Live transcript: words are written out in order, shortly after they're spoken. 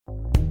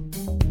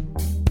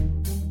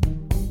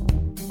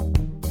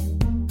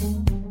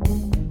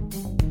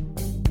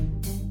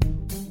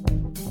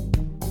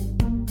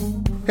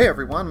Hey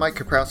everyone, Mike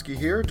Kaprowski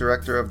here,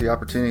 Director of the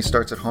Opportunity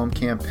Starts at Home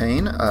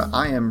campaign.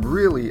 I am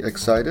really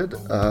excited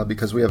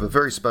because we have a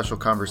very special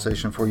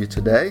conversation for you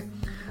today.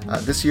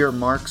 This year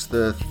marks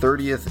the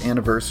 30th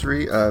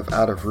anniversary of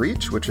Out of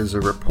Reach, which is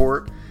a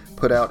report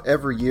put out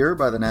every year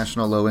by the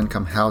National Low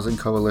Income Housing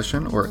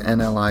Coalition, or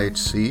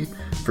NLIHC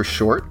for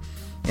short.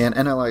 And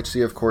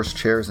NLIHC, of course,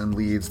 chairs and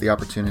leads the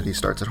Opportunity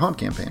Starts at Home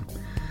campaign.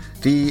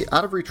 The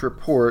Out of Reach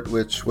report,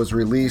 which was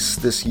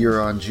released this year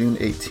on June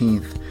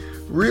 18th,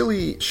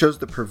 really shows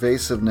the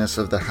pervasiveness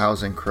of the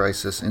housing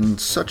crisis in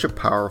such a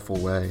powerful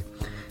way.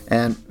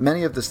 And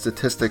many of the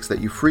statistics that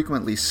you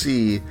frequently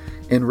see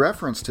in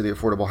reference to the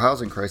affordable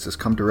housing crisis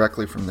come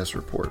directly from this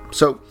report.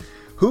 So,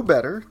 who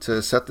better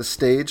to set the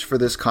stage for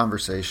this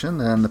conversation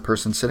than the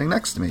person sitting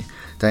next to me,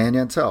 Diane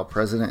Yantel,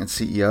 President and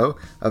CEO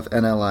of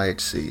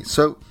NLIHC.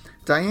 So,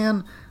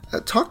 Diane,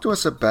 talk to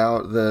us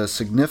about the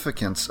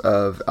significance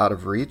of Out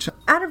of Reach.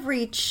 Out of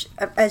Reach,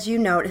 as you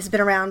note, has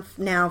been around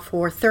now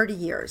for 30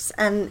 years,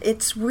 and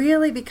it's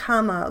really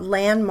become a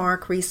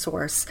landmark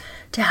resource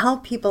to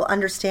help people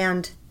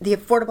understand the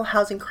affordable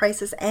housing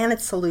crisis and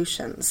its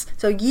solutions.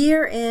 So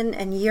year in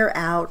and year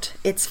out,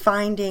 its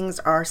findings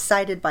are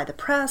cited by the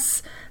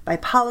press, by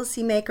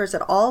policymakers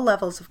at all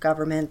levels of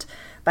government,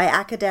 by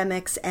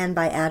academics, and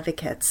by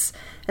advocates.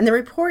 And the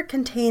report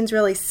contains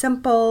really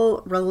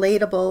simple,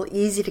 relatable,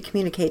 easy to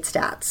communicate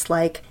stats,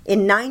 like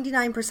in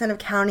 99% of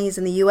counties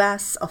in the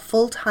U.S., a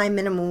full-time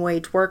minimum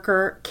wage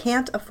worker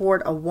can't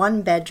afford a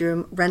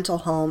one-bedroom rental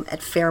home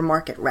at fair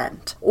market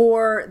rent,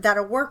 or that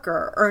a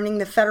worker earning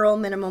the federal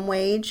minimum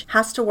wage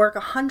has to work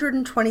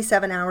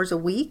 127 hours a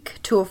week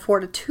to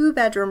afford a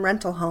two-bedroom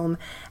rental home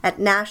at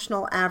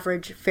national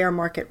average fair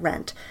market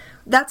rent.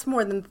 That's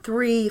more than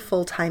 3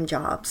 full-time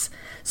jobs.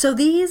 So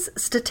these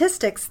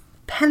statistics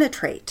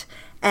penetrate,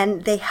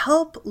 and they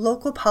help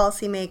local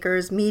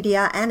policymakers,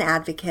 media, and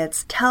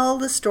advocates tell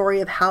the story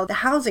of how the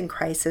housing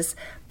crisis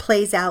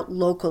plays out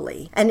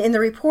locally. And in the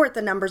report,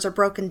 the numbers are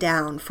broken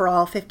down for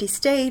all 50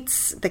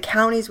 states, the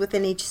counties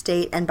within each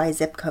state, and by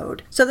zip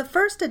code. So the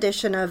first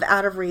edition of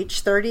Out of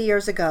Reach 30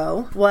 years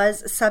ago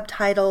was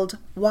subtitled,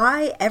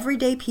 Why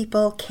Everyday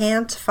People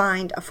Can't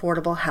Find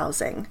Affordable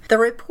Housing. The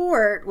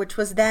report, which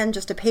was then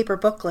just a paper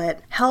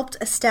booklet, helped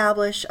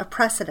establish a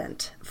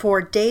precedent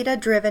for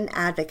data-driven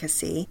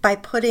advocacy by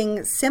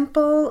putting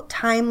simple,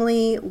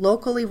 timely,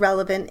 locally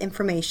relevant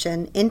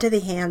information into the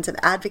hands of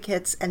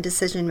advocates and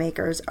decision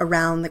makers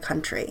around the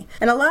country.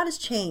 And a lot has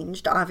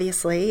changed,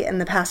 obviously, in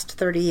the past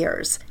 30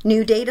 years.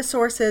 New data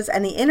sources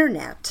and the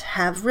internet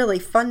have really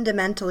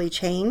fundamentally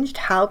changed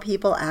how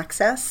people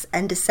access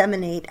and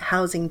disseminate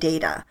housing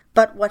data.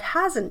 But what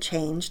hasn't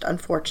changed,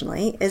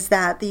 unfortunately, is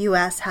that the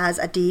U.S. has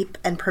a deep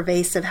and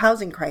pervasive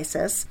housing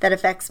crisis that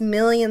affects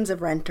millions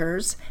of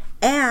renters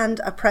and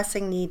a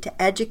pressing need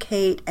to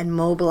educate and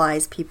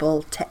mobilize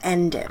people to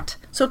end it.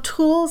 So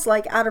tools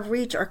like Out of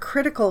Reach are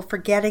critical for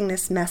getting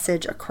this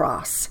message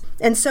across.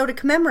 And so to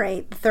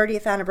commemorate the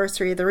 30th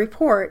anniversary of the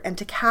report and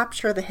to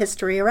capture the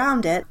history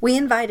around it, we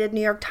invited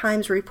New York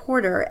Times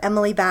reporter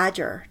Emily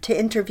Badger to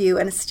interview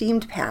an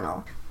esteemed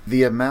panel.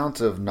 The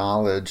amount of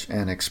knowledge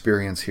and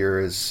experience here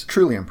is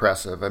truly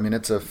impressive. I mean,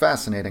 it's a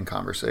fascinating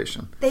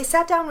conversation. They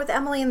sat down with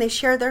Emily and they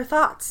shared their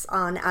thoughts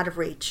on Out of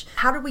Reach.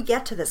 How did we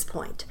get to this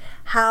point?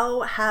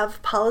 How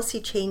have policy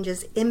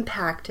changes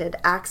impacted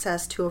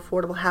access to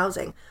affordable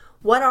housing?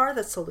 What are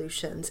the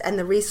solutions and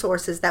the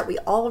resources that we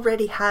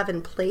already have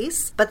in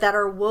place, but that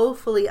are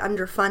woefully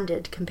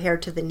underfunded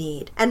compared to the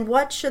need? And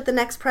what should the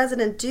next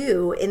president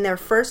do in their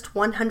first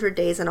 100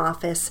 days in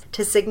office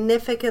to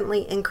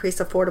significantly increase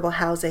affordable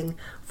housing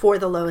for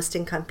the lowest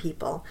income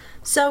people?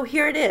 So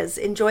here it is.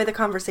 Enjoy the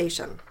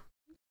conversation.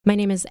 My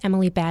name is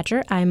Emily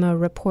Badger. I'm a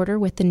reporter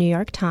with the New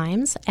York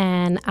Times,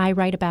 and I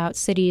write about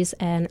cities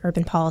and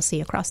urban policy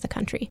across the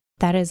country.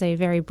 That is a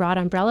very broad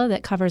umbrella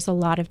that covers a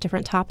lot of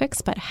different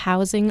topics, but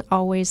housing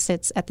always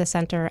sits at the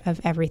center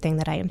of everything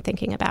that I am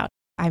thinking about.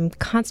 I'm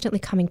constantly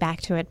coming back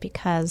to it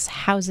because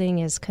housing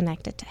is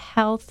connected to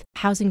health.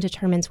 Housing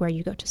determines where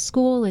you go to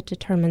school. It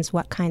determines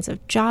what kinds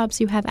of jobs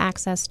you have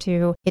access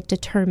to. It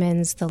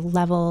determines the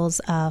levels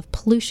of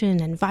pollution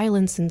and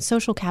violence and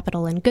social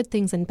capital and good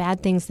things and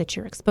bad things that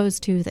you're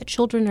exposed to, that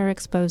children are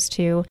exposed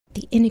to.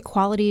 The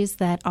inequalities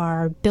that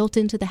are built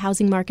into the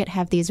housing market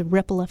have these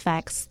ripple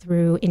effects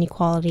through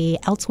inequality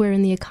elsewhere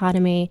in the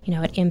economy.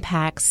 It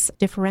impacts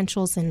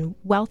differentials in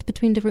wealth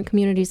between different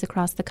communities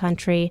across the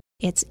country.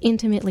 It's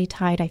intimately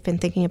tied. I've been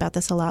thinking about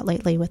this a lot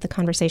lately with the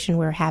conversation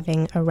we're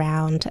having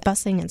around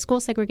busing and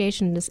school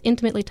segregation. It is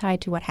intimately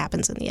tied to what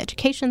happens in the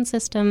education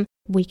system.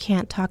 We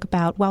can't talk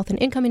about wealth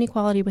and income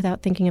inequality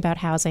without thinking about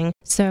housing.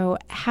 So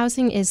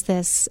housing is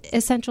this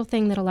essential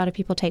thing that a lot of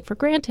people take for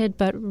granted,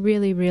 but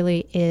really,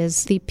 really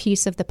is the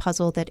piece of the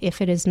puzzle that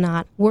if it is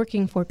not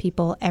working for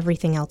people,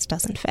 everything else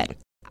doesn't fit.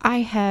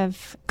 I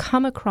have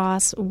come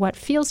across what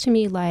feels to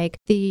me like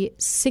the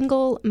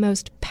single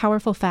most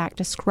powerful fact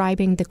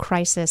describing the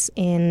crisis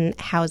in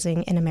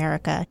housing in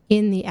America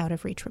in the Out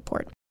of Reach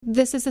report.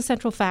 This is a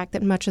central fact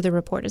that much of the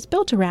report is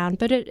built around,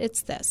 but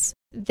it's this.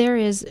 There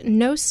is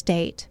no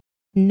state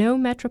no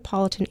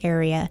metropolitan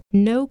area,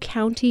 no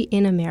county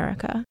in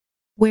America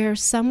where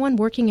someone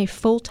working a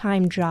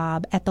full-time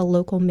job at the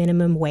local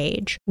minimum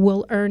wage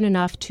will earn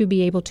enough to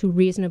be able to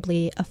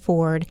reasonably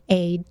afford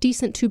a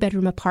decent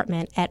two-bedroom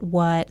apartment at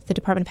what the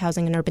Department of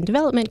Housing and Urban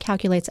Development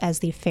calculates as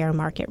the fair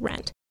market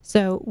rent.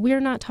 So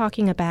we're not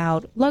talking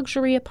about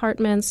luxury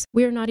apartments.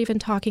 We're not even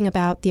talking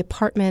about the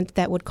apartment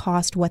that would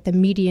cost what the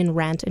median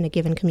rent in a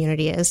given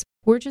community is.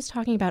 We're just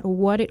talking about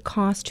what it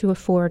costs to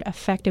afford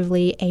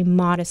effectively a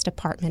modest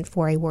apartment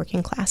for a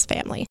working class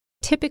family.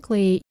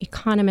 Typically,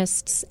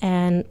 economists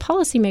and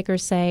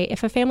policymakers say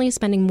if a family is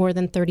spending more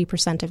than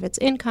 30% of its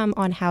income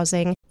on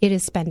housing, it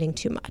is spending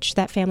too much.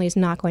 That family is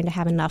not going to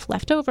have enough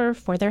left over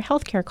for their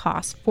healthcare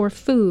costs, for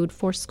food,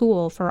 for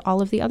school, for all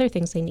of the other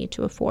things they need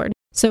to afford.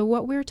 So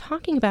what we're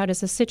talking about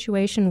is a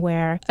situation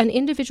where an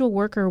individual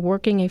worker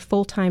working a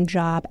full-time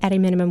job at a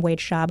minimum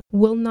wage job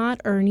will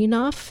not earn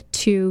enough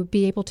to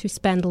be able to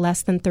spend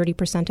less than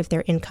 30% of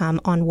their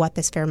income on what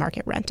this fair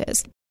market rent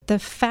is. The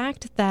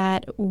fact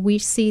that we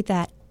see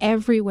that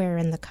everywhere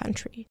in the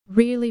country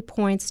really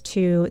points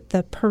to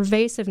the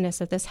pervasiveness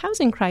of this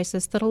housing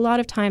crisis that a lot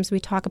of times we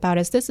talk about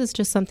as this is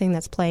just something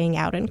that's playing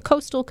out in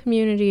coastal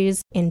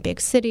communities, in big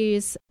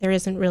cities. There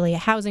isn't really a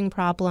housing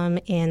problem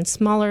in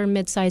smaller,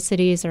 mid-sized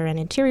cities or in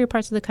interior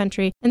parts of the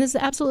country. And this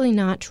is absolutely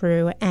not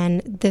true.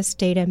 And this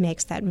data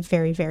makes that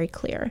very, very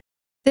clear.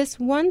 This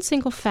one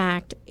single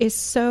fact is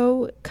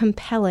so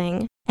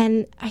compelling.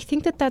 And I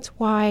think that that's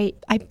why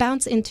I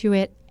bounce into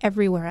it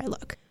everywhere I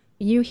look.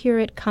 You hear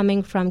it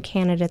coming from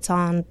candidates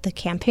on the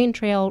campaign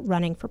trail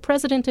running for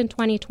president in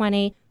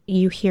 2020.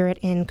 You hear it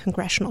in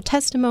congressional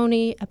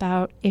testimony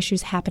about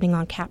issues happening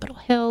on Capitol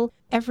Hill.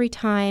 Every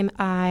time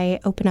I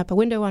open up a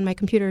window on my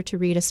computer to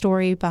read a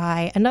story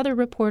by another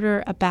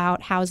reporter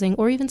about housing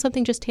or even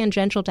something just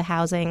tangential to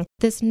housing,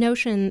 this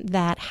notion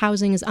that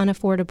housing is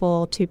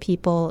unaffordable to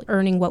people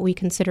earning what we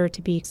consider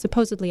to be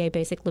supposedly a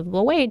basic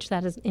livable wage,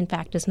 that is, in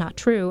fact, is not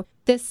true.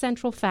 This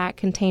central fact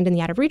contained in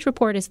the Out of Reach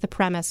report is the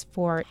premise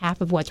for half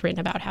of what's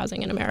written about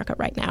housing in America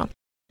right now.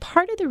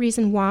 Part of the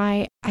reason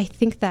why I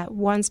think that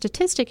one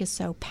statistic is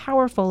so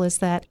powerful is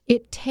that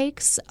it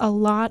takes a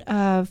lot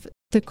of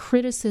the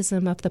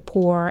criticism of the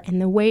poor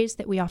and the ways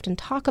that we often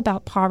talk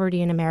about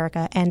poverty in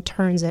America and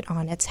turns it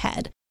on its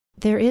head.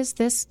 There is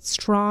this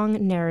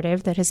strong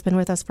narrative that has been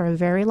with us for a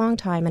very long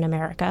time in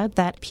America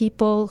that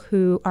people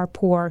who are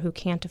poor, who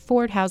can't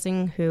afford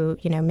housing, who,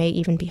 may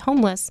even be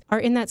homeless, are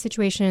in that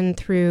situation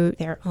through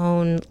their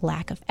own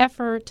lack of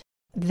effort.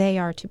 They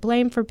are to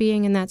blame for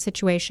being in that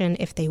situation.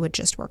 If they would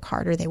just work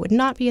harder, they would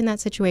not be in that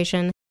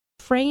situation.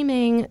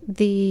 Framing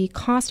the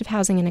cost of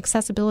housing and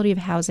accessibility of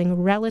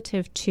housing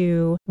relative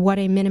to what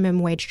a minimum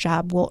wage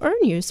job will earn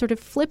you sort of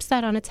flips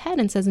that on its head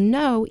and says,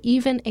 no,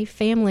 even a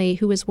family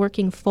who is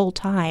working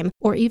full-time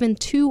or even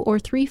 2 or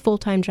 3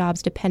 full-time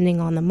jobs, depending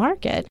on the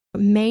market,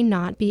 may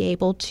not be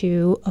able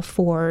to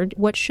afford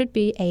what should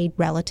be a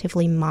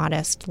relatively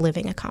modest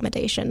living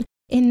accommodation.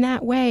 In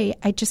that way,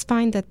 I just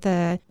find that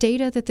the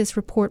data that this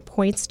report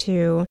points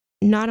to,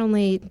 not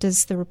only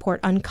does the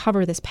report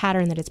uncover this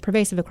pattern that is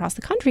pervasive across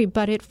the country,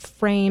 but it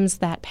frames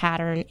that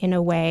pattern in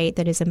a way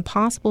that is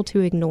impossible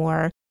to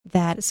ignore,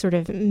 that sort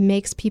of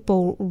makes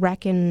people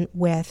reckon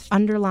with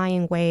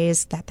underlying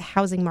ways that the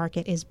housing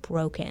market is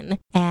broken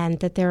and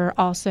that there are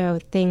also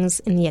things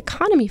in the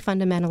economy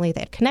fundamentally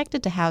that are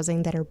connected to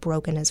housing that are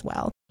broken as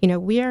well.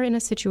 We are in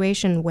a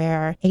situation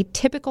where a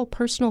typical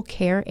personal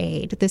care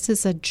aide, this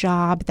is a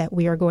job that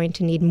we are going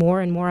to need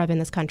more and more of in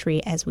this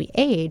country as we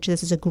age.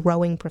 This is a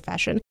growing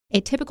profession. A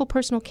typical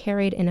personal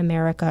care aide in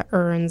America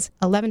earns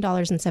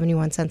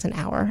 $11.71 an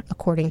hour,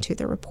 according to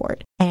the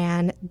report.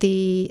 And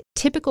the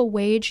typical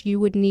wage you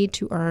would need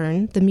to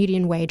earn, the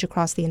median wage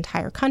across the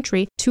entire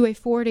country, to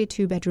afford a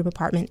 2-bedroom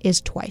apartment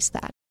is twice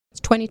that. It's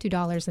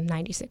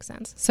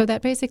 $22.96. So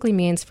that basically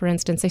means, for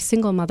instance, a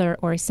single mother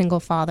or a single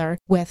father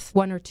with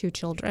 1 or 2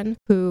 children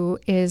who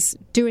is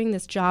doing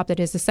this job that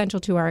is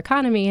essential to our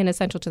economy and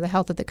essential to the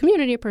health of the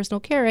community, a personal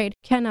care aide,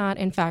 cannot,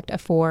 in fact,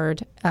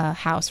 afford a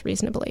house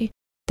reasonably.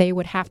 They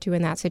would have to,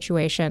 in that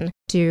situation,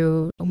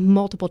 do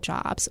multiple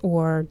jobs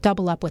or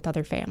double up with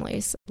other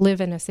families,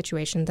 live in a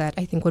situation that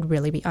I think would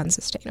really be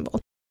unsustainable.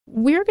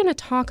 We're going to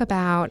talk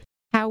about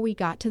how we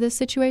got to this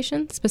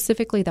situation,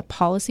 specifically the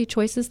policy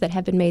choices that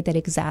have been made that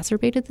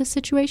exacerbated this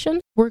situation.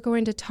 We're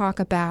going to talk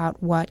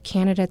about what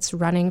candidates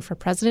running for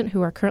president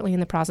who are currently in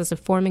the process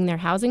of forming their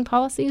housing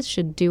policies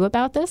should do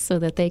about this so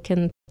that they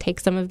can take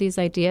some of these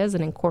ideas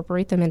and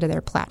incorporate them into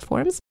their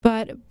platforms.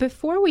 But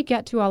before we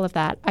get to all of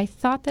that, I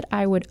thought that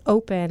I would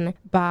open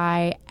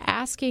by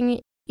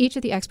asking each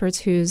of the experts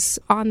who's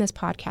on this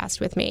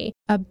podcast with me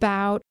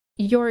about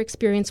your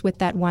experience with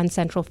that one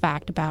central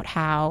fact about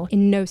how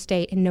in no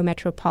state, in no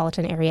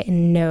metropolitan area,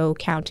 in no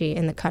county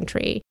in the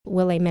country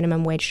will a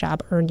minimum wage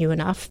job earn you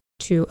enough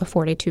to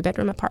afford a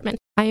 2-bedroom apartment.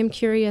 I am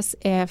curious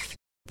if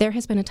there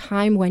has been a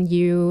time when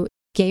you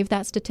gave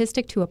that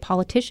statistic to a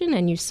politician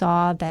and you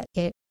saw that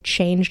it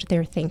changed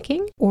their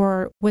thinking?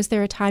 Or was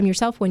there a time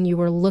yourself when you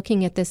were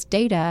looking at this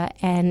data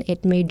and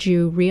it made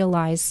you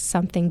realize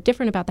something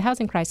different about the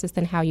housing crisis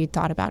than how you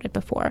thought about it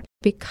before?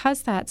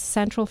 Because that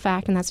central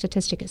fact and that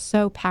statistic is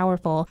so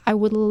powerful, I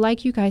would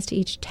like you guys to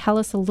each tell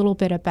us a little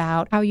bit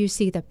about how you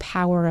see the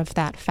power of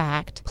that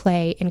fact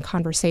play in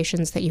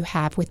conversations that you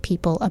have with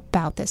people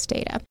about this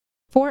data.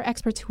 4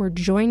 experts who are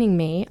joining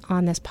me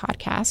on this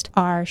podcast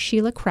are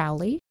Sheila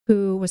Crowley,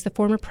 who was the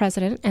former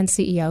president and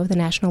CEO of the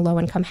National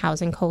Low-Income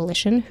Housing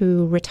Coalition,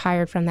 who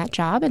retired from that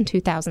job in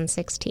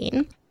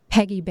 2016.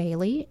 Peggy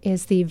Bailey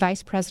is the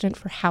vice president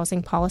for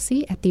housing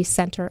policy at the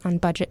Center on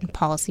Budget and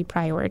Policy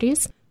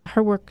Priorities.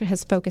 Her work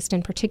has focused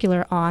in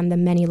particular on the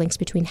many links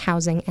between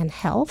housing and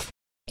health.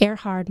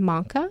 Erhard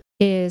Manka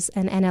is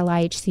an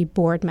NLIHC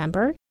board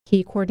member.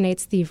 He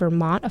coordinates the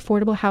Vermont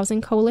Affordable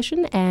Housing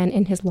Coalition, and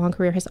in his long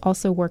career has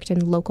also worked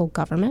in local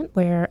government,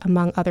 where,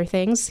 among other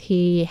things,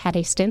 he had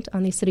a stint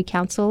on the city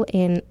council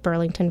in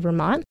Burlington,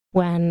 Vermont,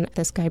 when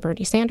this guy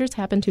Bernie Sanders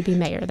happened to be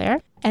mayor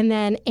there. And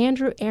then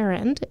Andrew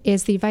Arend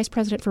is the vice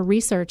president for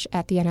research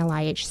at the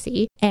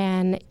NLIHC,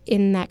 and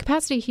in that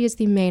capacity, he is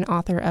the main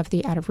author of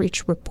the Out of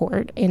Reach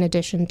report, in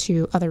addition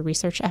to other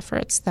research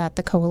efforts that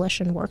the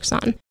coalition works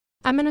on.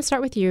 I'm going to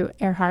start with you,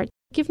 Erhard.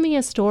 Give me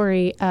a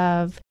story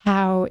of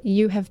how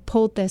you have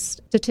pulled this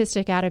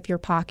statistic out of your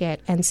pocket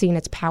and seen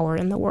its power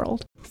in the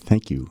world.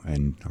 Thank you,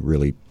 and I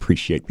really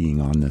appreciate being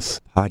on this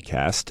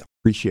podcast.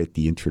 Appreciate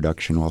the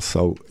introduction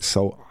also.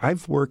 So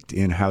I've worked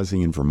in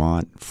housing in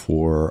Vermont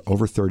for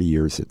over 30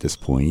 years at this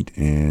point,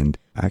 and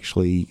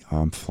actually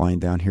flying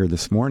down here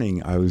this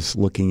morning, I was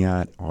looking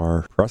at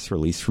our press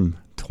release from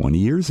 20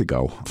 years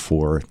ago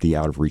for the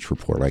Out of Reach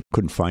report. I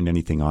couldn't find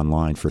anything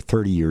online for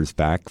 30 years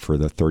back for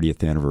the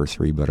 30th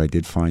anniversary, but I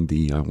did find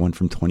the one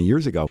from 20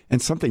 years ago.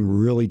 And something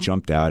really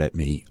jumped out at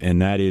me,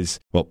 and that is,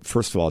 well,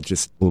 first of all,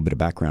 just a little bit of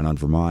background on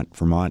Vermont.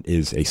 Vermont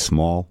is a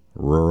small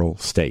rural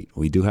state.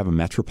 We do have a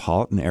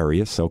metropolitan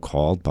area,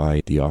 so-called,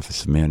 by the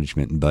Office of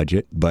Management and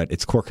Budget, but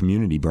its core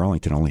community,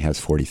 Burlington, only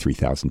has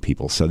 43,000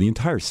 people. So the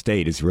entire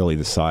state is really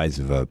the size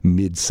of a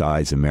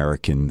mid-size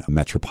American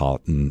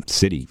metropolitan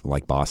city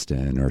like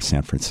Boston or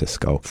San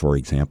Francisco, for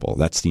example.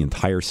 That's the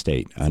entire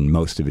state, and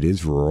most of it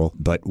is rural,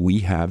 but we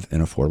have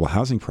an affordable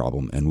housing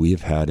problem, and we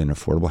have had an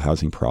affordable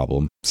housing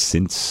problem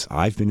since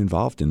I've been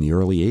involved in the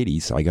early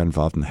 80s. I got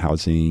involved in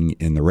housing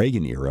in the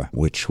Reagan era,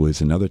 which was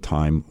another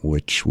time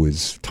which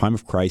was time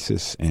of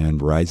crisis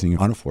and rising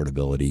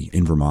unaffordability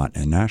in Vermont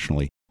and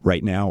nationally.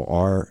 Right now,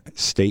 our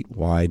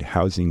statewide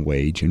housing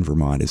wage in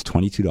Vermont is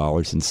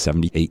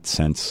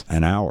 $22.78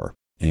 an hour.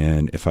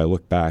 And if I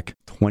look back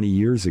 20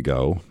 years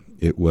ago,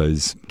 it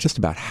was just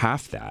about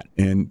half that.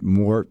 And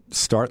more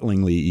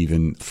startlingly,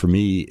 even for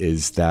me,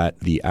 is that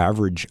the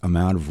average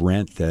amount of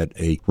rent that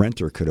a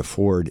renter could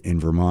afford in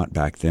Vermont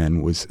back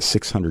then was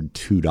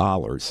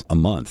 $602 a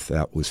month.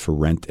 That was for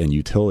rent and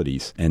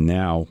utilities. And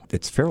now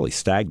it's fairly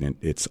stagnant.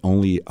 It's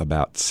only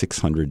about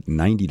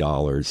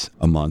 $690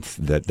 a month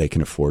that they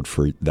can afford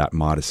for that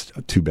modest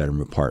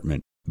 2-bedroom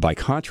apartment. By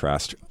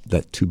contrast,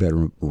 that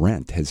 2-bedroom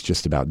rent has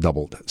just about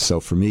doubled. So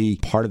for me,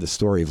 part of the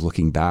story of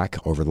looking back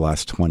over the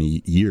last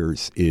 20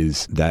 years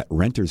is that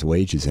renters'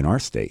 wages in our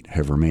state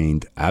have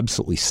remained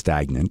absolutely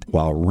stagnant,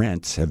 while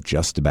rents have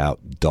just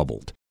about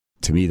doubled.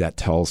 To me, that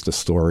tells the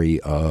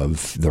story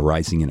of the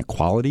rising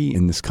inequality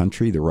in this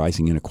country, the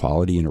rising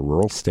inequality in a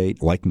rural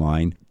state like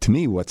mine. To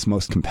me, what's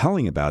most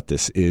compelling about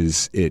this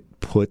is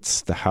it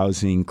puts the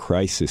housing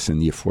crisis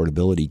and the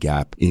affordability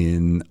gap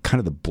in kind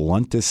of the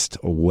bluntest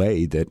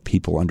way that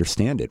people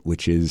understand it,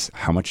 which is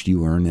how much do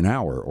you earn an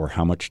hour or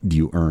how much do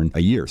you earn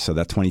a year? So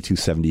that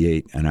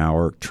 $22.78 an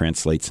hour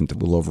translates into a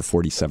little over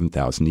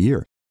 $47,000 a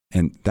year.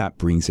 And that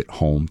brings it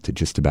home to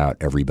just about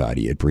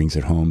everybody. It brings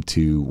it home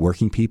to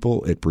working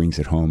people. It brings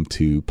it home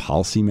to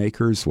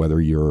policymakers,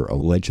 whether you're a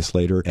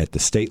legislator at the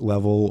state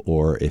level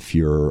or if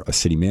you're a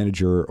city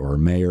manager or a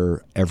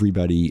mayor.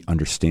 Everybody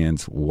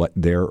understands what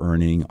they're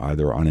earning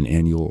either on an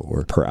annual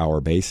or per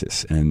hour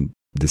basis. And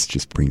this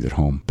just brings it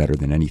home better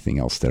than anything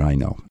else that I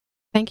know.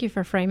 Thank you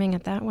for framing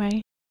it that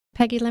way.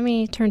 Peggy, let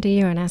me turn to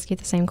you and ask you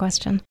the same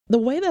question. The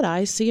way that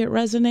I see it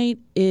resonate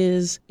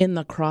is in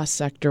the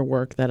cross-sector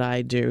work that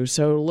I do.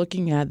 So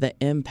looking at the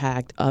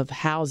impact of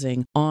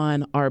housing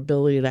on our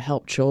ability to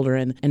help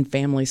children and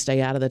families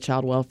stay out of the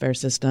child welfare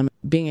system,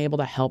 being able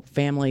to help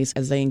families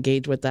as they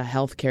engage with the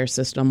healthcare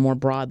system more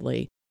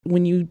broadly.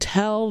 When you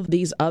tell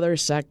these other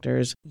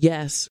sectors,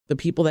 yes, the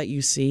people that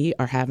you see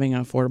are having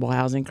an affordable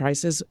housing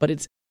crisis, but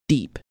it's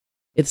deep.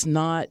 It's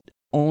not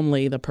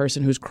only the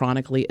person who's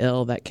chronically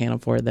ill that can't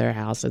afford their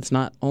house. It's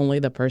not only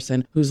the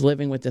person who's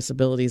living with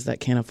disabilities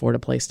that can't afford a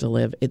place to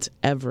live. It's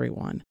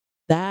everyone.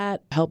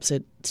 That helps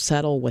it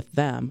settle with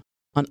them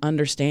on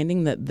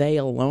understanding that they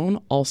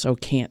alone also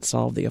can't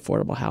solve the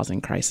affordable housing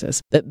crisis,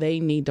 that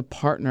they need to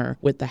partner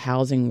with the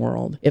housing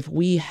world. If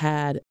we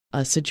had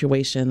a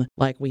situation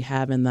like we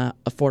have in the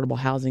affordable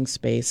housing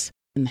space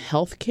in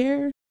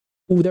healthcare,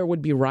 there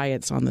would be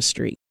riots on the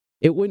street.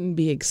 It wouldn't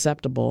be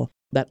acceptable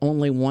that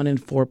only 1 in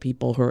 4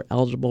 people who are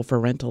eligible for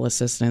rental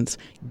assistance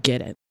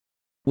get it.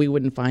 We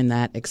wouldn't find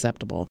that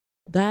acceptable.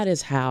 That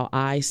is how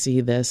I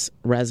see this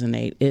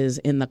resonate, is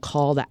in the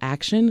call to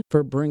action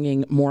for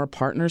bringing more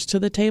partners to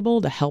the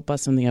table to help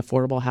us in the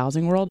affordable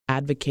housing world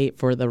advocate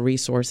for the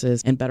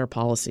resources and better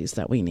policies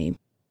that we need.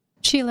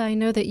 Sheila, I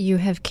know that you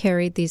have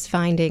carried these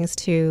findings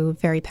to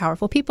very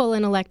powerful people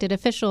and elected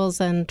officials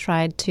and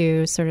tried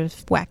to sort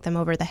of whack them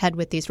over the head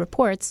with these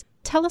reports.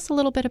 Tell us a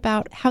little bit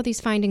about how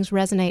these findings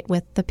resonate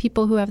with the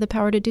people who have the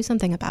power to do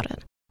something about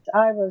it.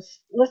 I was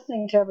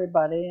listening to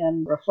everybody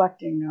and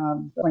reflecting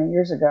on 20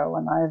 years ago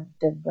when I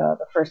did the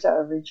first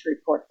outreach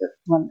report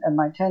in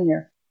my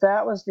tenure.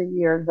 That was the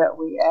year that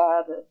we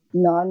added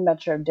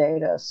non-metro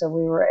data, so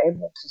we were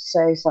able to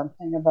say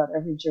something about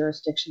every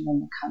jurisdiction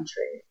in the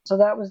country. So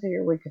that was the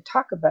year we could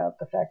talk about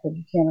the fact that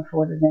you can't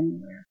afford it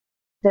anywhere.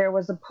 There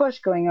was a push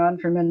going on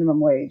for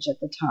minimum wage at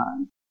the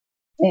time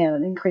and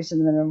an increase in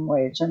the minimum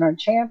wage, and our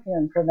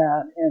champion for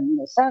that in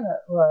the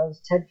Senate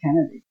was Ted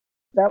Kennedy.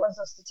 That was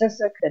a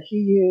statistic that he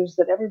used,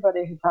 that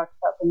everybody who talked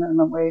about the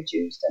minimum wage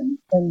used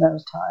in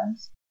those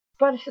times.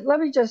 But let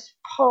me just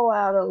pull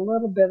out a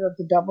little bit of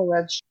the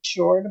double-edged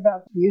sword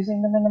about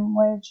using the minimum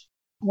wage.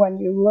 When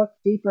you look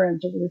deeper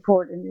into the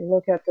report and you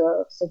look at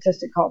the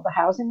statistic called the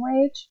housing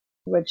wage,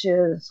 which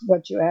is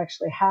what you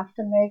actually have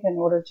to make in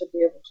order to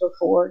be able to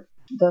afford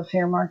the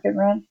fair market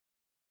rent,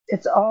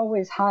 it's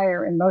always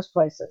higher in most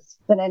places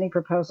than any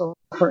proposal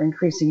for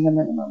increasing the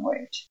minimum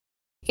wage.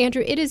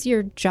 Andrew, it is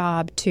your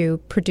job to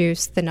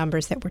produce the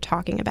numbers that we're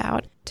talking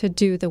about, to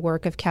do the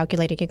work of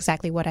calculating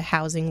exactly what a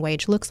housing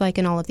wage looks like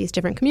in all of these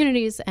different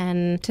communities,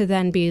 and to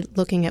then be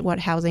looking at what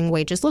housing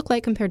wages look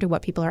like compared to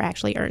what people are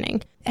actually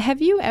earning.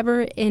 Have you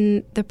ever,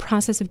 in the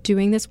process of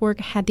doing this work,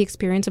 had the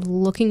experience of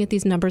looking at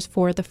these numbers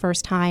for the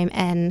first time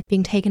and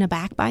being taken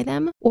aback by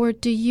them? Or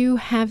do you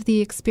have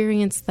the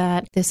experience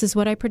that this is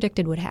what I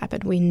predicted would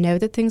happen? We know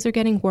that things are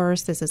getting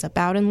worse. This is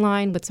about in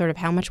line with sort of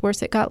how much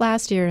worse it got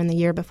last year and the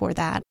year before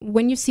that.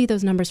 When you see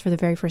those numbers for the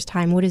very first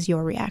time, what is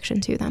your reaction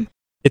to them?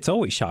 It's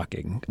always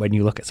shocking when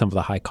you look at some of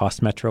the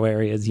high-cost metro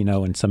areas.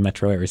 In some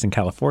metro areas in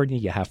California,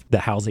 you have the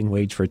housing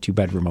wage for a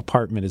 2-bedroom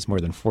apartment is more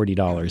than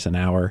 $40 an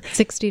hour.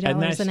 $60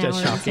 an hour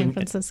in San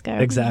Francisco.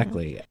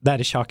 Exactly. Yeah. That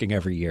is shocking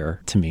every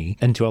year to me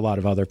and to a lot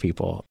of other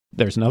people.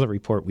 There's another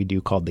report we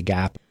do called The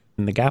Gap.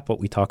 In The Gap, what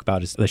we talk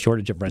about is the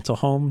shortage of rental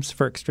homes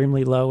for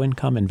extremely low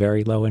income and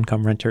very low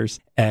income renters.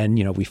 And,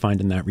 we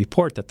find in that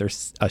report that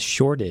there's a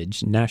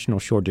national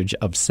shortage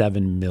of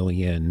 7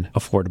 million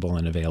affordable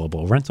and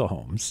available rental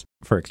homes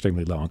for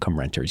extremely low income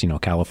renters.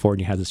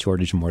 California has a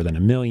shortage of more than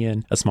 1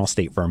 million. A small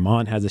state,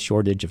 Vermont, has a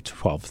shortage of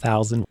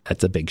 12,000.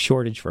 That's a big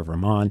shortage for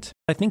Vermont.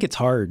 I think it's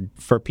hard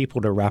for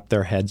people to wrap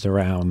their heads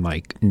around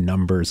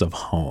numbers of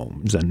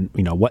homes and,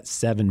 what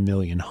 7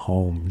 million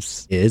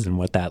homes is and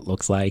what that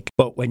looks like.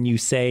 But when you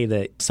say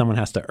that someone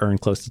has to earn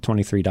close to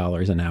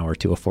 $23 an hour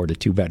to afford a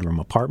 2-bedroom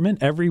apartment,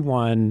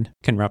 everyone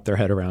can wrap their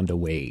head around a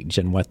wage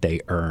and what they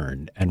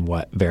earn and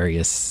what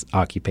various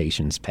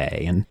occupations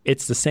pay. And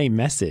it's the same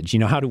message.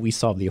 How do we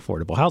solve the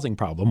affordable housing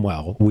problem?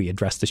 Well, we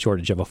address the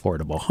shortage of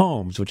affordable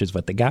homes, which is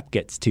what The Gap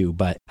gets to.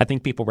 But I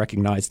think people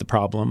recognize the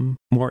problem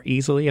more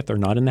easily if they're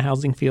not in the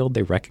housing field.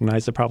 They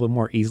recognize the problem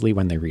more easily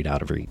when they read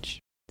Out of Reach.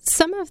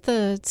 Some of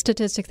the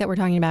statistics that we're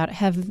talking about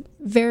have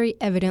very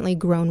evidently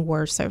grown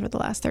worse over the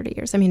last 30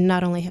 years. I mean,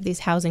 not only have these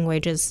housing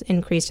wages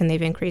increased, and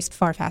they've increased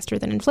far faster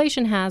than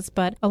inflation has,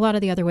 but a lot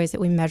of the other ways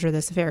that we measure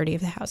the severity of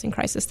the housing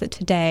crisis, that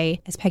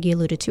today, as Peggy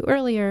alluded to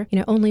earlier,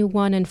 only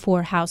 1 in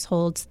 4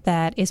 households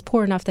that is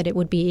poor enough that it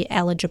would be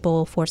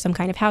eligible for some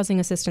kind of housing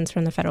assistance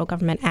from the federal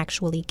government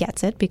actually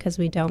gets it because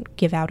we don't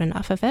give out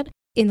enough of it.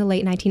 In the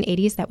late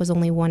 1980s, that was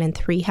only 1 in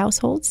 3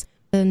 households.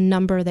 The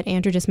number that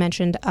Andrew just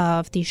mentioned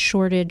of the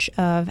shortage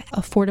of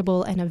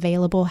affordable and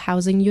available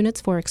housing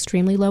units for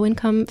extremely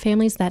low-income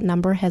families, that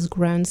number has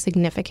grown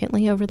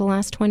significantly over the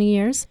last 20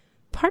 years.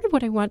 Part of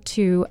what I want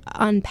to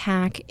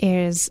unpack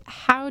is,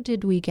 how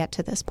did we get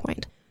to this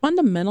point?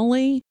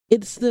 Fundamentally,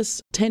 it's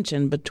this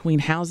tension between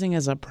housing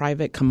as a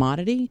private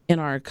commodity in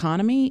our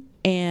economy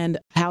and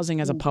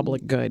housing as a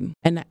public good,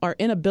 and our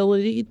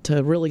inability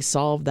to really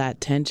solve that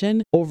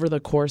tension over the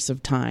course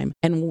of time.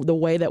 And the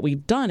way that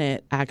we've done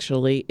it,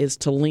 actually, is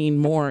to lean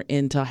more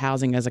into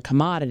housing as a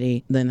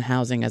commodity than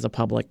housing as a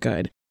public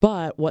good.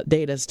 But what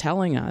data is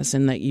telling us,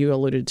 and that you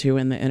alluded to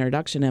in the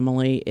introduction,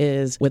 Emily,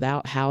 is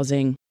without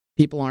housing,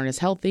 people aren't as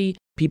healthy.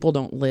 People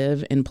don't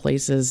live in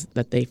places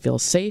that they feel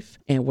safe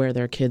and where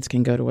their kids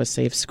can go to a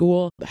safe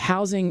school.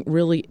 Housing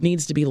really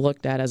needs to be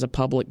looked at as a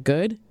public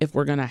good if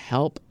we're going to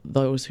help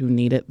those who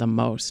need it the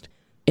most.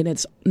 And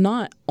it's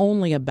not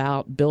only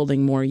about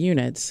building more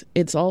units,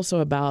 it's also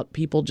about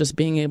people just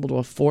being able to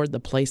afford the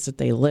place that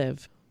they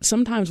live.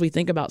 Sometimes we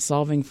think about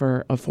solving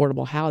for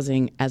affordable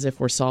housing as if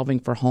we're solving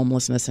for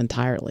homelessness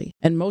entirely.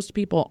 And most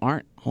people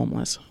aren't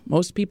homeless.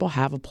 Most people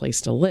have a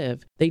place to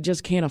live. They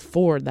just can't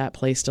afford that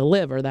place to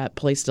live, or that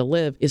place to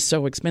live is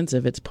so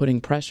expensive. It's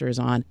putting pressures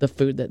on the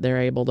food that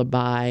they're able to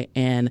buy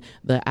and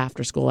the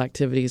after-school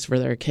activities for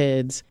their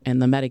kids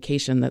and the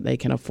medication that they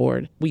can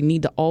afford. We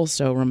need to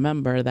also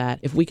remember that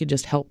if we could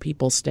just help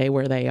people stay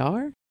where they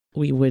are,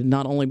 we would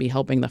not only be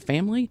helping the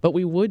family, but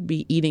we would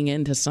be eating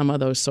into some of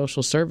those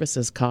social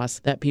services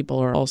costs that people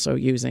are also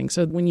using.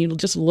 So when you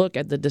just look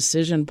at the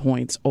decision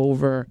points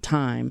over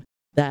time,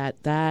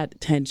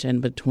 that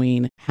tension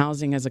between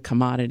housing as a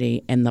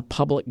commodity and the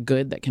public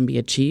good that can be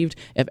achieved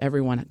if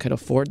everyone could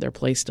afford their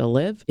place to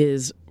live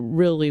is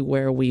really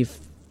where we've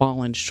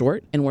fallen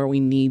short and where we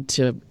need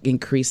to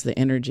increase the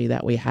energy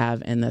that we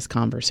have in this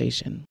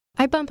conversation.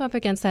 I bump up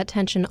against that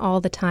tension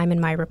all the time in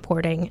my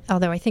reporting,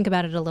 although I think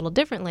about it a little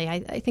differently.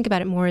 I think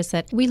about it more as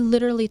that we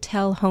literally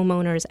tell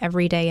homeowners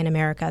every day in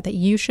America that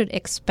you should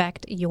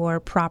expect your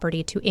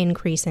property to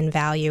increase in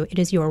value. It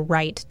is your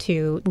right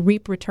to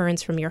reap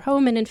returns from your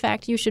home, and in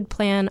fact, you should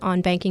plan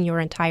on banking your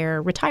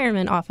entire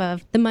retirement off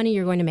of the money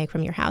you're going to make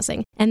from your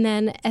housing. And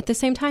then at the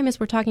same time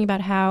as we're talking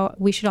about how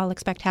we should all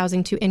expect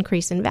housing to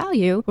increase in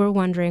value, we're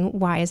wondering,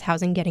 why is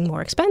housing getting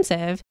more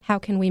expensive? How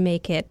can we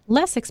make it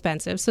less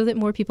expensive so that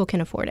more people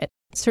can afford it?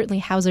 Certainly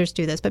housers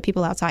do this, but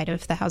people outside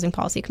of the housing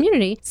policy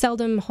community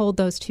seldom hold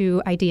those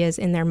two ideas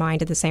in their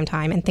mind at the same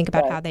time and think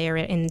about how they are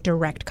in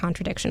direct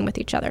contradiction with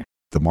each other.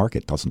 The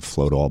market doesn't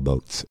float all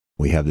boats.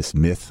 We have this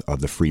myth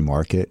of the free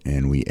market,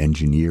 and we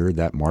engineer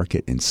that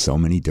market in so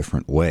many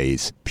different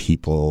ways.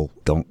 People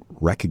don't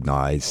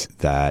recognize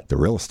that the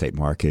real estate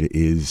market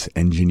is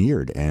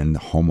engineered, and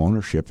home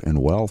ownership and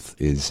wealth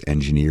is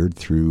engineered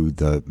through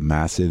the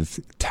massive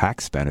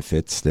tax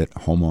benefits that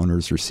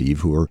homeowners receive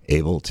who are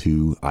able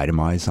to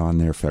itemize on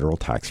their federal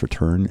tax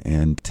return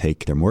and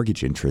take their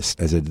mortgage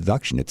interest as a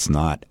deduction. It's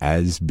not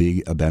as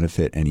big a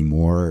benefit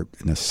anymore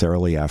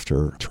necessarily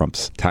after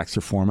Trump's Tax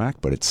Reform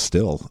Act, but it's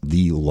still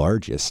the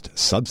largest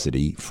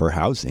subsidy for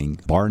housing,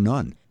 bar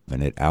none.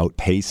 And it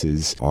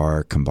outpaces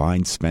our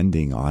combined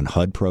spending on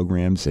HUD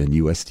programs and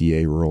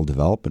USDA rural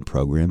development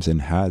programs,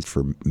 and has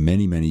for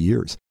many, many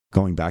years.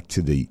 Going back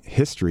to the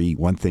history,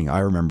 one thing I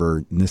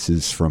remember, and this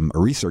is from a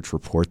research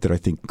report that I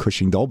think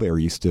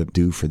Cushing-Dolbear used to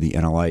do for the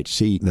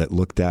NLIHC, that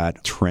looked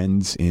at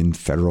trends in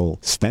federal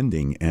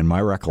spending. And my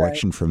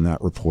recollection from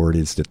that report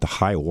is that the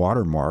high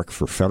watermark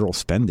for federal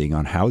spending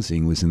on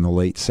housing was in the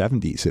late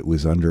 70s. It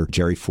was under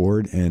Jerry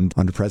Ford and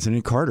under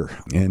President Carter.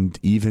 And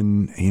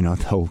even,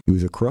 though he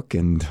was a crook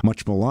and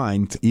much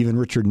maligned, even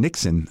Richard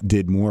Nixon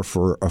did more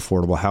for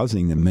affordable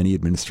housing than many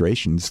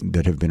administrations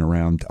that have been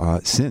around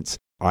since.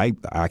 I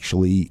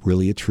actually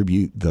really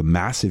attribute the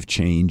massive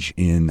change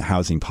in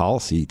housing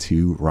policy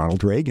to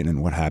Ronald Reagan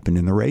and what happened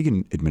in the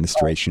Reagan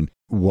administration.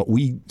 What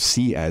we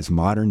see as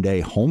modern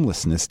day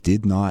homelessness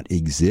did not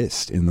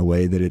exist in the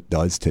way that it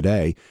does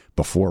today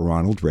before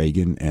Ronald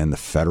Reagan and the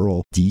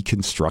federal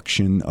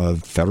deconstruction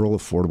of federal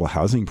affordable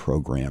housing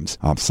programs.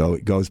 So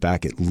it goes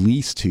back at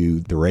least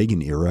to the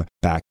Reagan era,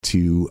 back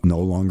to no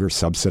longer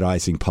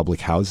subsidizing public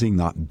housing,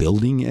 not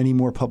building any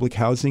more public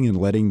housing, and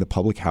letting the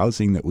public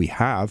housing that we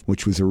have,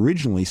 which was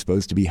originally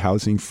supposed to be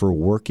housing for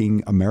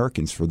working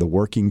Americans, for the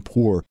working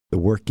poor, the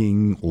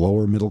working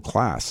lower middle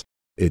class.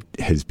 It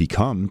has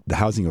become the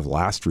housing of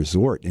last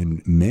resort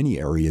in many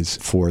areas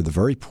for the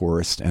very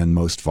poorest and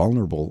most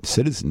vulnerable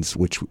citizens,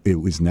 which it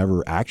was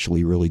never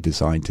actually really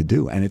designed to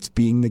do. And it's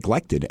being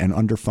neglected and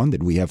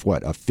underfunded. We have,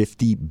 a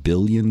 $50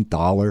 billion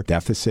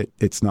deficit?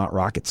 It's not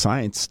rocket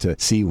science to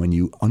see when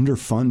you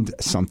underfund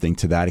something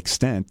to that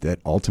extent that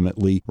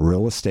ultimately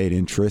real estate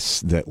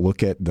interests that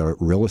look at the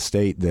real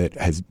estate that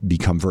has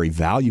become very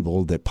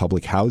valuable that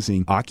public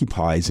housing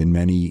occupies in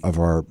many of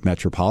our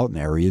metropolitan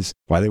areas,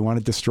 why they want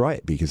to destroy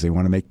it, because they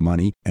want to make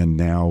money and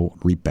now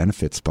reap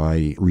benefits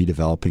by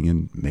redeveloping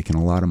and making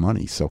a lot of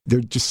money. So there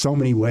are just so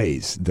many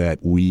ways that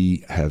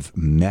we have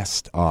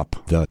messed up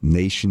the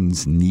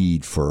nation's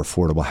need for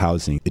affordable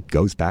housing. It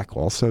goes back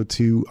also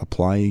to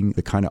applying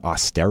the kind of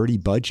austerity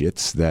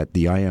budgets that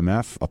the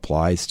IMF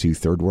applies to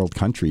third world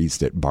countries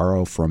that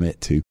borrow from it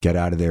to get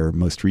out of their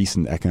most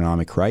recent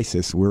economic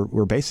crisis.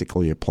 We're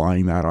basically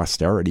applying that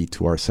austerity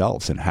to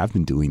ourselves and have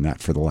been doing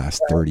that for the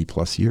last 30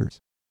 plus years.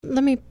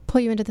 Let me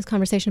pull you into this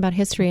conversation about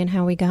history and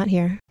how we got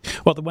here.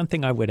 Well, the one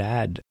thing I would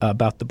add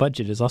about the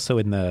budget is also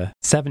in the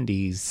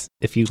 70s,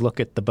 if you look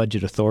at the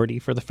budget authority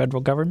for the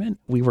federal government,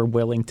 we were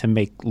willing to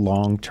make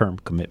long-term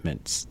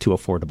commitments to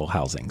affordable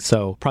housing.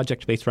 So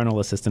project-based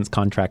rental assistance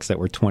contracts that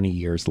were 20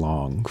 years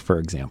long, for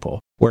example,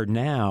 where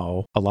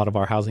now a lot of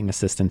our housing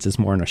assistance is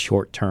more on a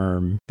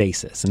short-term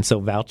basis. And so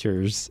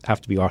vouchers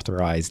have to be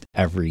authorized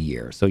every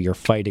year. So you're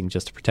fighting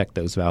just to protect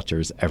those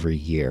vouchers every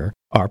year.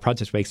 Our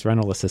project-based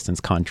rental assistance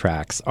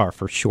contracts are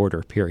for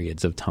shorter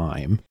periods of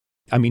time.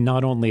 I mean,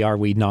 not only are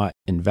we not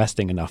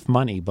investing enough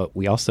money, but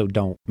we also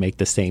don't make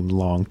the same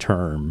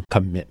long-term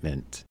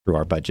commitment through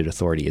our budget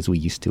authority as we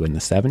used to in the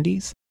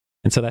 70s.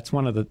 And so that's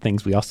one of the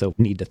things we also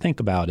need to think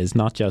about is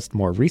not just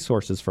more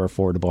resources for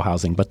affordable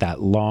housing, but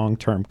that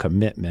long-term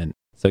commitment.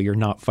 So you're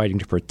not fighting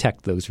to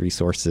protect those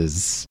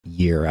resources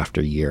year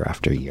after year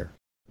after year.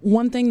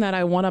 One thing that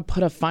I want to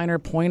put a finer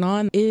point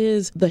on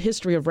is the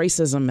history of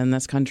racism in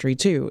this country,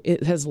 too.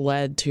 It has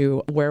led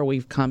to where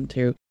we've come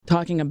to.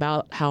 Talking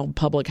about how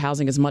public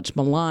housing is much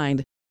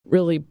maligned,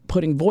 really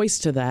putting voice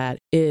to that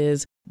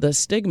is the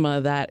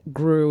stigma that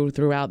grew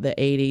throughout the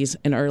 80s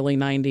and early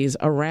 90s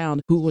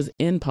around who was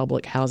in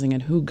public housing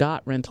and who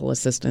got rental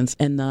assistance,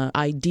 and the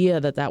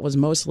idea that that was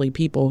mostly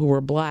people who were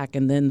Black,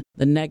 and then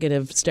the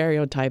negative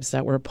stereotypes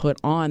that were put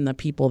on the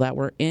people that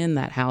were in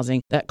that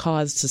housing that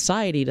caused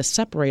society to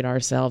separate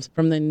ourselves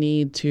from the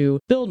need to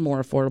build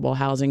more affordable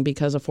housing,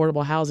 because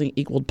affordable housing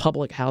equaled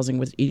public housing,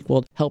 which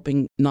equaled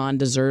helping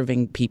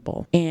non-deserving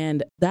people.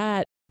 And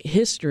that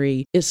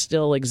history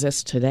still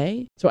exists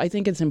today. So I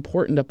think it's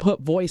important to put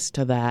voice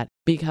to that,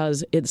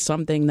 because it's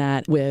something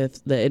that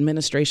with the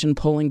administration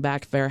pulling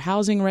back fair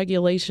housing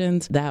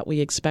regulations that we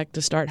expect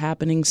to start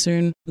happening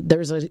soon,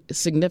 there's a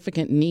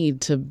significant need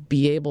to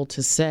be able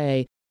to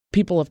say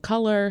people of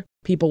color,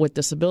 people with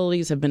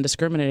disabilities have been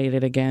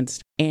discriminated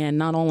against, and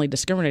not only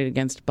discriminated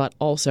against, but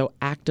also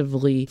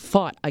actively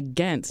fought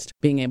against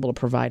being able to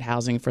provide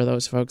housing for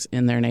those folks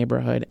in their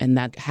neighborhood. And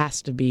that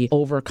has to be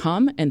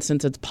overcome. And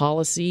since it's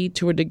policy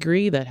to a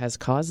degree that has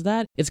caused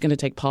that, it's going to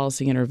take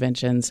policy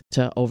interventions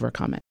to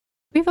overcome it.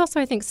 We've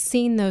also, I think,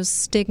 seen those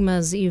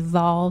stigmas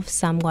evolve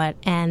somewhat,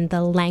 and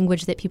the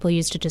language that people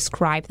use to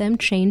describe them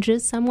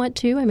changes somewhat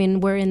too. I mean,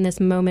 we're in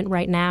this moment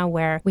right now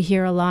where we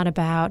hear a lot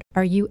about,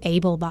 are you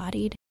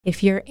able-bodied?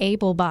 If you're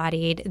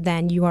able-bodied,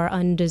 then you are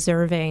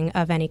undeserving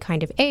of any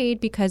kind of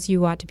aid because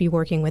you ought to be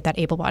working with that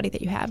able body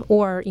that you have.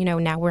 Or,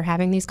 now we're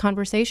having these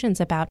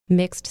conversations about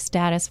mixed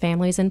status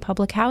families in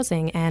public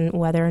housing and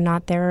whether or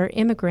not they're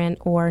immigrant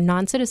or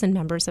non-citizen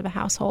members of a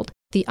household.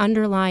 The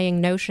underlying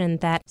notion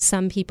that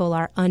some people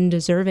are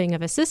undeserving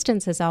of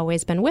assistance has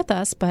always been with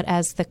us, but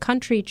as the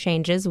country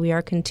changes, we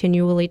are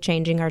continually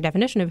changing our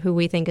definition of who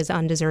we think is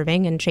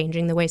undeserving and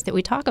changing the ways that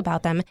we talk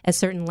about them as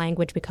certain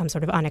language becomes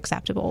sort of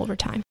unacceptable over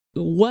time.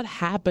 What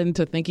happened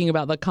to thinking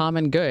about the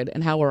common good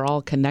and how we're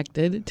all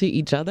connected to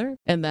each other,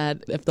 and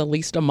that if the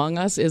least among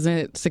us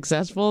isn't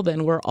successful,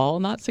 then we're all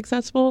not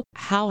successful?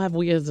 How have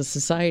we as a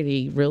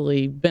society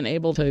really been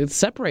able to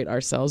separate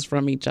ourselves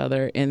from each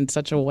other in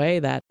such a way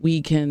that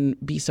we can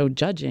be so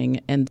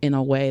judging and in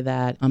a way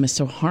that is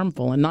so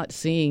harmful, and not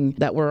seeing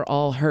that we're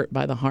all hurt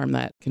by the harm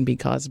that can be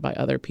caused by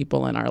other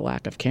people and our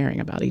lack of caring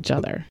about each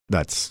other?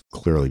 That's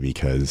clearly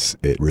because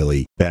it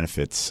really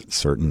benefits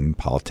certain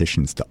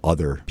politicians to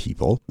other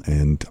people,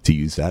 and to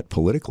use that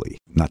politically.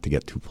 Not to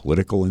get too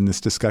political in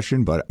this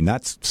discussion, but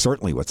that's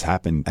certainly what's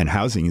happened. And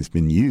housing has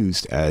been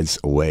used as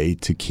a way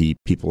to keep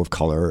people of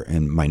color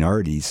and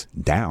minorities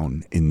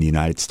down in the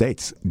United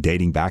States,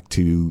 dating back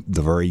to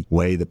the very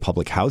way that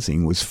public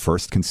housing was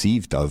first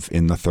conceived of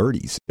in the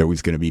 30s. There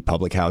was going to be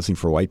public housing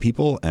for white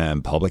people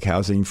and public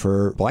housing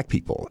for Black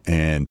people.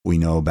 And we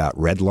know about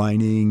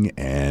redlining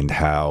and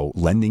how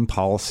lending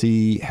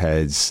policy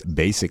has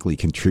basically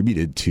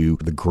contributed to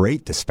the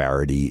great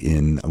disparity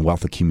in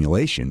wealth accumulation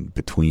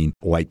between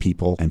white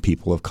people and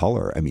people of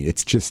color. I mean,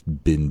 it's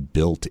just been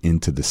built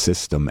into the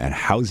system, and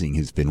housing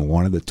has been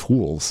one of the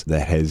tools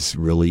that has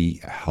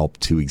really helped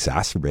to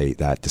exacerbate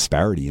that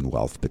disparity in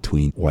wealth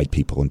between white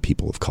people and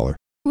people of color.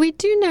 We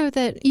do know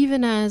that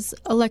even as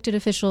elected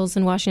officials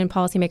and Washington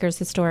policymakers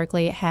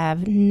historically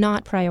have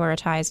not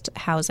prioritized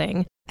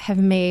housing, have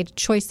made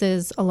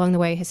choices along the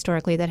way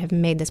historically that have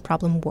made this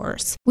problem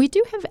worse. We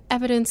do have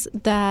evidence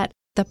that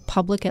the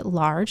public at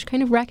large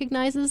kind of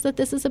recognizes that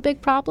this is a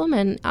big problem,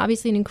 and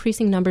obviously an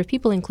increasing number of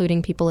people,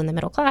 including people in the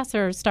middle class,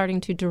 are starting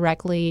to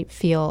directly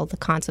feel the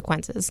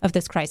consequences of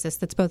this crisis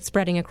that's both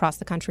spreading across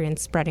the country and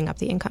spreading up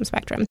the income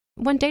spectrum.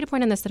 One data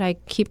point on this that I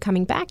keep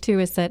coming back to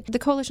is that the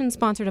coalition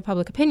sponsored a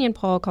public opinion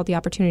poll called the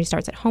Opportunity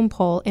Starts at Home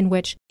poll, in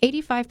which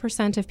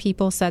 85% of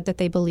people said that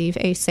they believe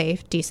a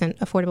safe, decent,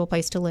 affordable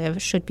place to live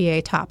should be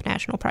a top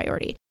national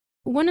priority.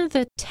 One of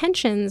the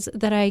tensions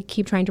that I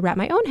keep trying to wrap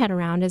my own head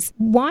around is,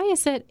 why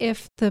is it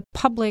if the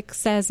public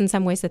says in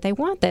some ways that they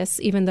want this,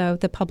 even though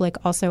the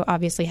public also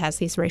obviously has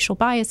these racial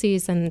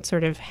biases and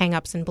sort of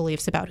hang-ups and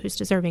beliefs about who's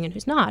deserving and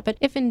who's not, but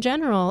if in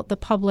general the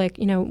public,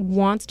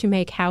 wants to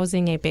make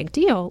housing a big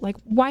deal, like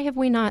why have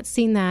we not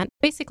seen that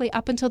basically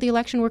up until the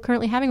election we're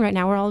currently having right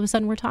now, where all of a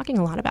sudden we're talking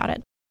a lot about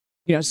it?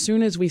 As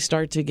soon as we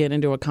start to get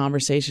into a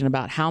conversation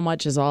about how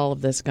much is all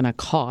of this going to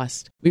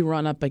cost, we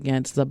run up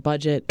against the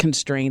budget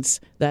constraints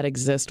that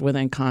exist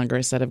within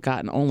Congress that have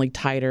gotten only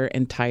tighter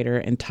and tighter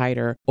and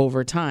tighter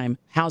over time.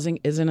 Housing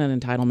isn't an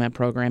entitlement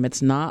program.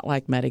 It's not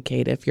like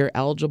Medicaid. If you're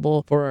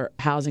eligible for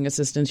housing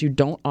assistance, you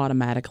don't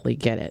automatically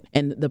get it.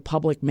 And the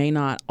public may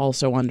not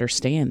also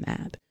understand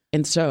that.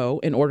 And so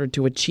in order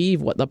to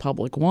achieve what the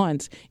public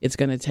wants, it's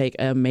going to take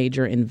a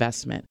major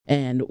investment.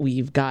 And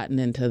we've gotten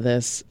into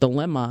this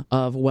dilemma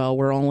of, well,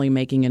 we're only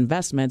making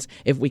investments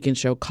if we can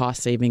show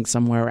cost savings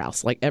somewhere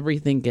else. Like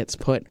everything gets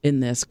put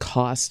in this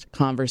cost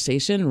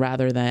conversation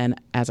rather than,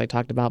 as I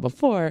talked about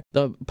before,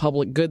 the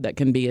public good that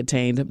can be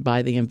attained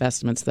by the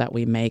investments that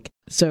we make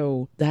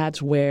So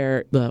that's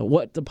where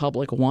what the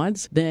public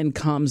wants then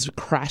comes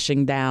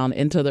crashing down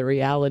into the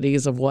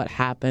realities of what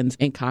happens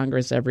in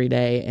Congress every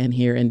day and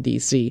here in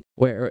D.C.,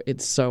 where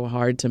it's so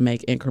hard to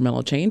make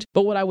incremental change.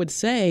 But what I would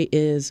say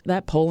is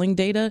that polling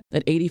data,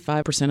 that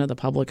 85% of the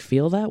public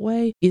feel that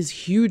way, is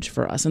huge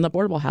for us. In the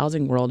affordable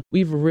housing world,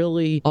 we've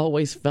really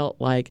always felt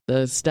like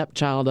the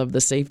stepchild of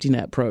the safety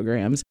net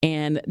programs.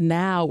 And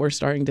now we're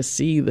starting to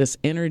see this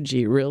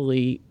energy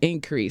really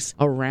increase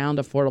around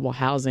affordable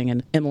housing.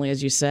 And Emily,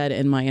 as you said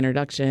in my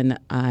introduction,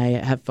 I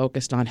have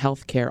focused on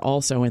healthcare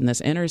also in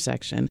this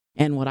intersection.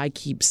 And what I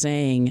keep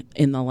saying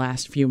in the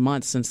last few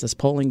months since this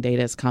polling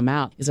data has come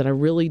out is that I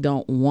really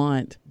don't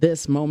want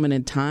this moment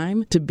in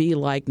time to be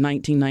like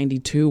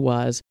 1992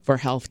 was for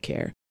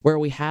healthcare, where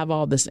we have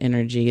all this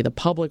energy, the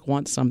public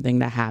wants something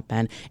to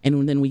happen,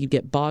 and then we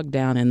get bogged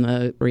down in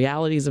the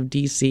realities of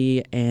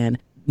D.C. and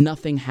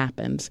nothing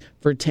happens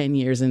for 10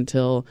 years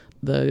until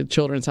the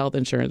Children's Health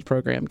Insurance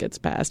Program gets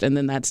passed, and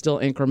then that's still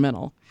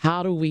incremental.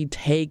 How do we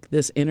take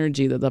this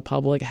energy that the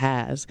public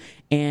has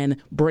and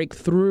break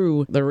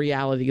through the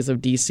realities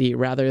of D.C.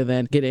 rather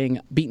than getting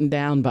beaten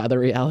down by the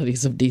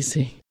realities of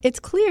D.C.? It's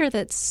clear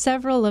that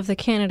several of the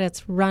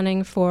candidates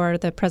running for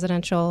the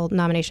presidential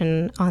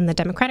nomination on the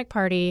Democratic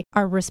Party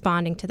are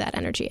responding to that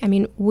energy. I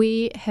mean,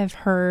 we have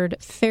heard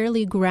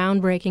fairly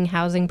groundbreaking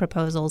housing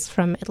proposals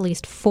from at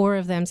least 4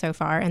 of them so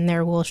far, and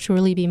there will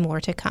surely be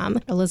more to come.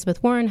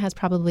 Elizabeth Warren has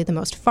probably the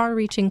most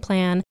far-reaching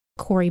plan.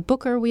 Cory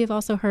Booker, we have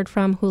also heard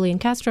from. Julian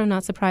Castro,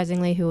 not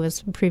surprisingly, who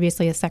was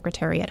previously a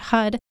secretary at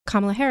HUD.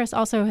 Kamala Harris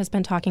also has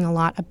been talking a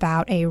lot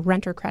about a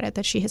renter credit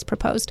that she has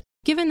proposed.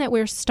 Given that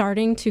we're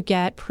starting to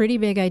get pretty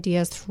big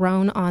ideas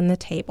thrown on the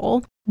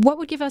table, what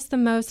would give us the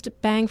most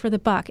bang for the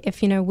buck?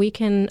 If, we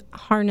can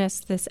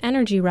harness this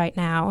energy right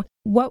now,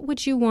 what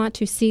would you want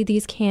to see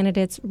these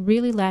candidates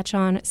really latch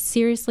on,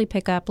 seriously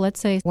pick up?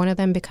 Let's say one of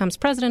them becomes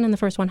president in the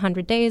first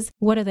 100 days.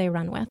 What do they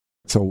run with?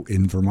 So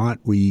in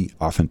Vermont, we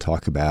often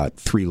talk about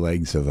 3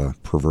 legs of a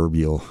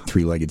proverbial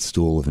 3-legged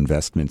stool of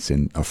investments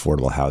in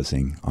affordable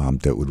housing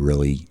that would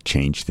really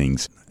change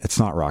things. It's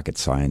not rocket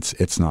science.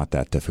 It's not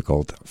that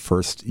difficult.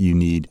 First, you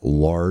need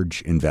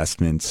large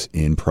investments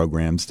in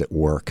programs that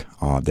work,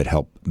 that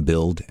help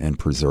build and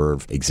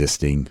preserve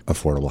existing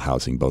affordable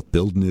housing, both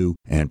build new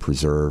and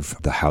preserve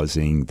the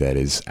housing that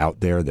is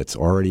out there that's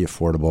already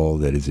affordable,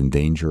 that is in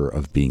danger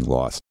of being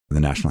lost. The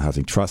National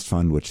Housing Trust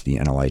Fund, which the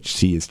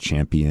NLHC has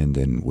championed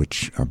and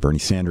which Bernie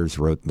Sanders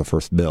wrote the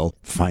first bill.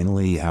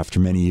 Finally, after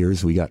many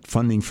years, we got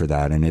funding for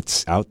that, and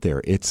it's out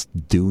there. It's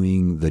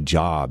doing the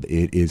job.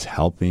 It is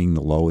helping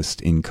the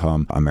lowest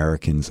income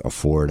Americans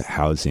afford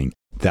housing.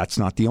 That's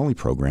not the only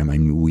program. I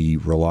mean, we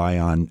rely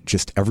on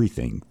just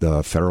everything.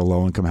 The federal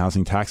low-income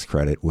housing tax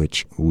credit,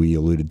 which we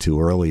alluded to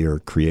earlier,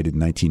 created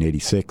in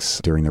 1986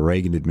 during the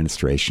Reagan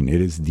administration.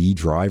 It is the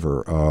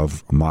driver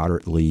of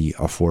moderately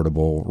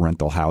affordable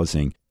rental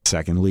housing.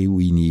 Secondly,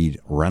 we need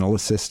rental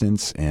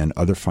assistance and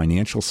other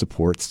financial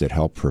supports that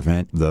help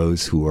prevent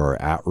those who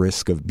are at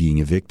risk of being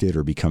evicted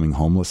or becoming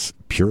homeless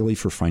purely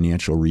for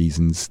financial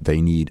reasons.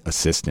 They need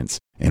assistance,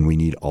 and we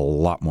need a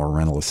lot more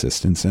rental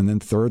assistance. And then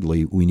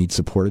thirdly, we need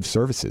supportive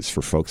services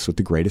for folks with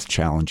the greatest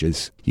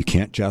challenges. You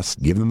can't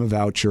just give them a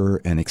voucher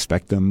and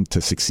expect them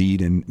to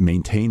succeed and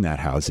maintain that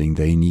housing.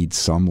 They need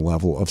some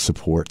level of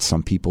support.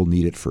 Some people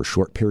need it for a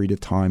short period of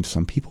time.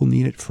 Some people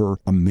need it for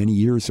many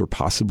years or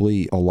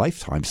possibly a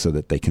lifetime so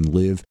that they can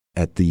live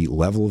at the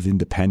level of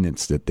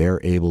independence that they're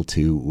able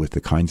to with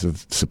the kinds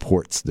of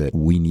supports that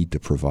we need to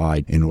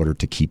provide in order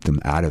to keep them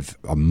out of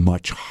a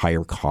much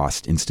higher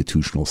cost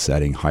institutional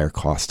setting, higher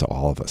cost to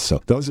all of us.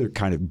 So those are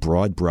kind of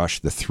broad brush,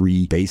 the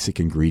 3 basic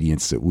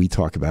ingredients that we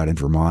talk about in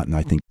Vermont. And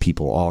I think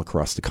people all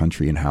across the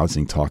country in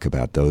housing talk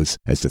about those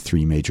as the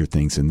 3 major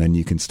things. And then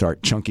you can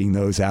start chunking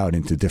those out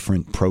into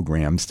different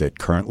programs that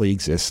currently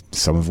exist,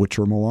 some of which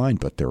are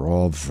maligned, but they're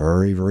all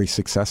very, very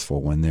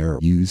successful when they're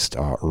used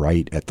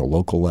right at the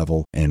local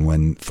level. And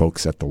when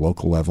folks at the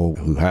local level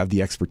who have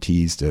the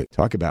expertise to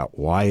talk about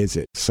why is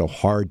it so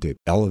hard to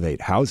elevate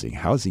housing.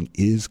 Housing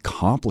is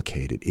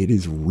complicated. It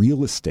is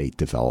real estate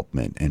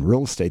development, and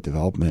real estate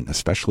development,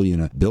 especially in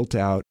a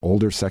built-out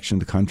older section of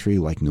the country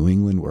like New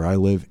England where I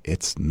live,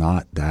 it's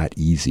not that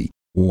easy.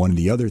 One of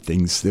the other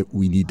things that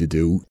we need to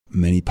do,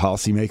 many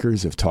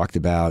policymakers have talked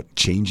about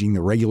changing the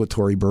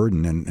regulatory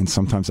burden, and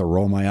sometimes I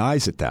roll my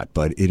eyes at that,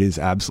 but it is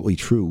absolutely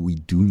true. We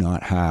do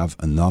not have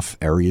enough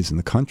areas in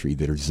the country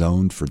that are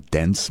zoned for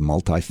dense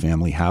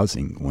multifamily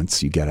housing.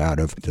 Once you get out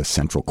of the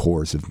central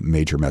cores of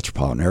major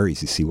metropolitan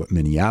areas, you see what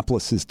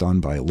Minneapolis has done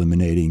by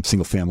eliminating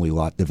single-family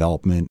lot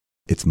development.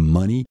 It's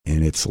money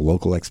and it's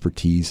local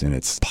expertise and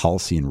it's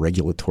policy and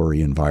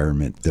regulatory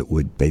environment that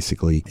would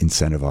basically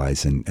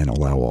incentivize and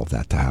allow all of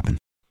that to happen.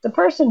 The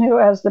person who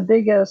has the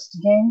biggest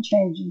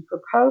game-changing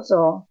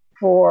proposal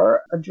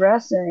for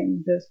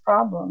addressing this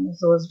problem is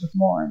Elizabeth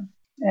Warren.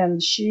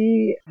 And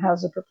she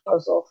has a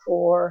proposal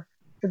for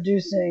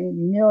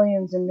producing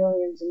millions and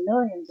millions and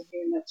millions of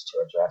units to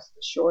address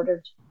the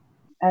shortage.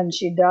 And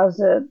she does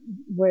it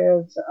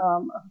with a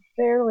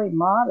fairly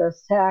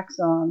modest tax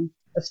on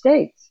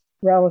estates.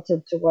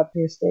 relative to what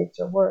the estates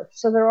are worth.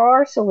 So there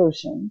are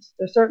solutions.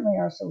 There certainly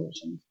are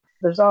solutions.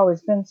 There's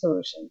always been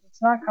solutions.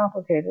 It's not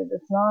complicated.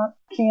 It's not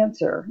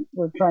cancer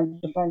we're trying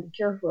to find a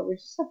cure for. We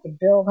just have to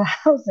build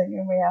housing,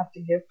 and we have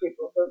to give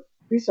people the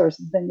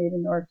resources they need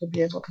in order to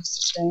be able to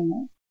sustain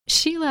it.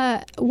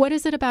 Sheila, what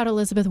is it about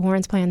Elizabeth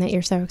Warren's plan that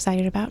you're so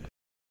excited about?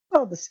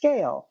 Oh, the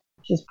scale.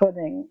 She's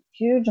putting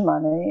huge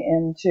money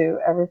into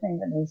everything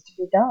that needs to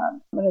be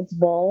done. But it's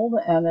bold,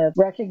 and it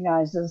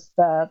recognizes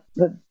that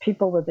the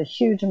people with a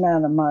huge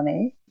amount of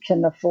money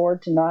can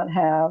afford to not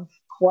have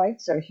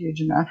quite so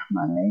huge amount of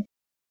money.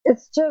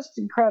 It's just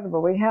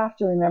incredible. We have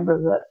to remember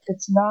that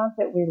it's not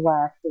that we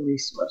lack the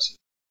resources.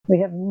 We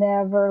have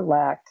never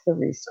lacked the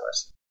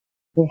resources.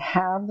 We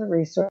have the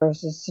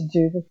resources to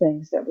do the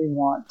things that we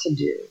want to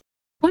do.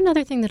 One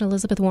other thing that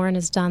Elizabeth Warren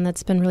has done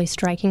that's been really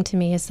striking to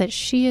me is that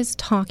she is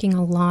talking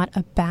a lot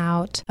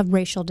about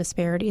racial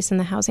disparities in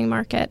the housing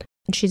market.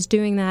 And she's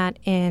doing that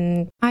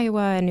in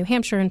Iowa and New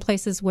Hampshire and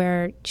places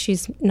where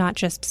she's not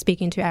just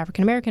speaking to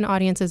African-American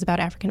audiences about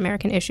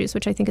African-American issues,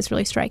 which I think is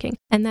really striking.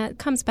 And that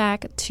comes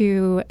back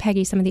to,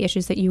 Peggy, some of the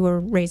issues that you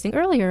were raising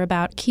earlier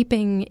about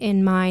keeping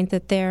in mind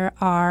that there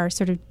are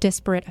sort of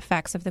disparate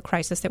effects of the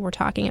crisis that we're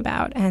talking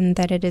about, and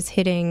that it is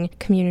hitting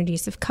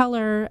communities of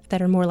color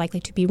that are more likely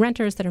to be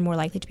renters, that are more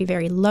likely to be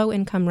very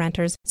low-income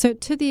renters. So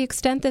to the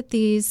extent that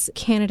these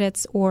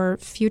candidates or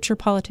future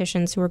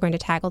politicians who are going to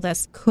tackle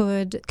this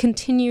could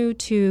continue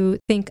to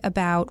think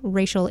about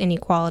racial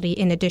inequality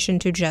in addition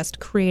to just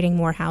creating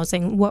more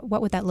housing, what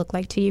would that look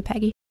like to you,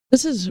 Peggy?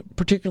 This is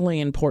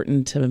particularly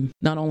important to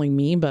not only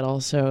me, but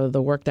also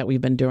the work that we've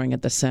been doing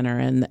at the center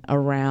and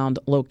around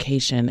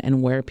location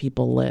and where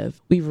people live.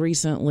 We've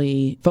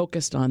recently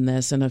focused on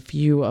this in a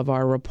few of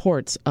our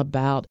reports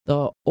about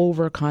the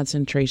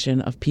over-concentration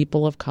of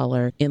people of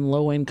color in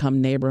low-income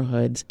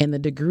neighborhoods and the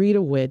degree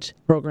to which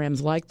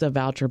programs like the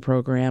voucher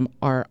program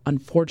are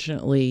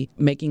unfortunately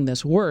making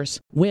this worse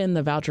when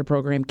the voucher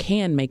program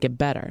can make it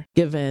better.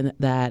 Given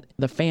that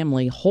the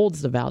family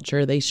holds the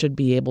voucher, they should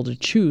be able to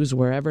choose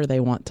wherever they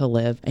want to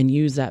live and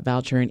use that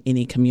voucher in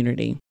any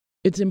community.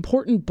 It's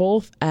important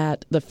both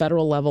at the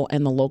federal level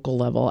and the local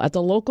level. At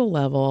the local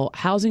level,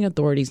 housing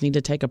authorities need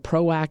to take a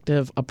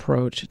proactive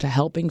approach to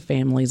helping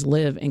families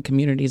live in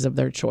communities of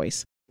their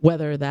choice,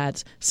 whether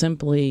that's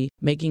simply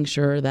making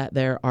sure that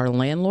there are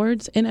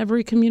landlords in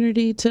every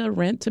community to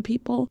rent to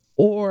people,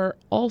 or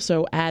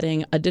also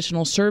adding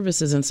additional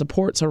services and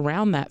supports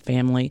around that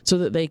family so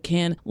that they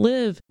can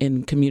live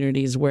in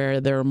communities where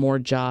there are more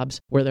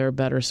jobs, where there are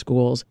better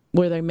schools,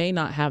 where they may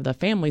not have the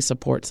family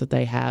supports that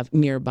they have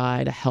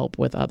nearby to help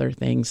with other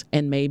things,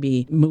 and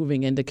maybe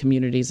moving into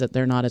communities that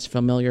they're not as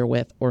familiar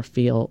with or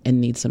feel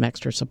and need some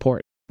extra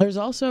support. There's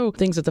also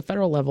things that the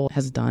federal level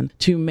has done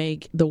to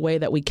make the way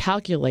that we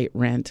calculate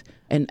rent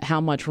and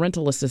how much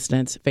rental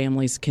assistance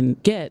families can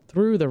get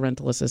through the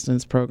rental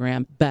assistance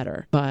program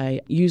better by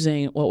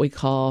using what we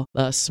call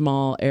the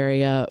small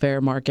area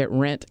fair market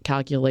rent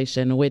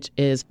calculation, which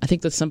is, I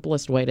think the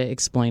simplest way to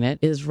explain it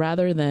is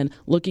rather than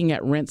looking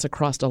at rents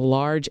across a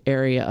large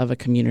area of a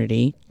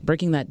community,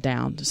 breaking that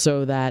down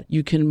so that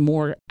you can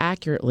more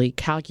accurately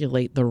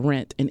calculate the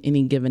rent in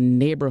any given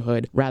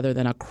neighborhood rather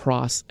than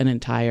across an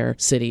entire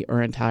city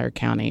or entire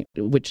county,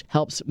 which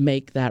helps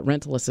make that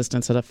rental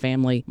assistance that a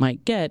family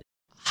might get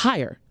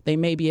higher. They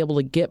may be able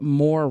to get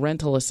more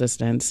rental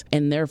assistance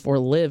and therefore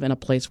live in a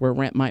place where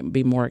rent might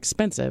be more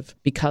expensive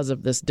because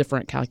of this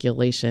different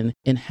calculation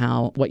in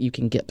how what you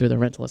can get through the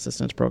rental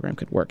assistance program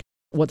could work.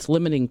 What's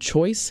limiting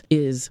choice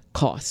is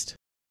cost,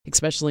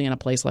 especially in a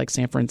place like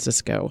San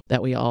Francisco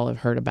that we all have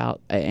heard about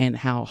and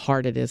how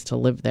hard it is to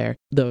live there.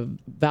 The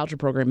voucher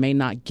program may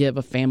not give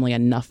a family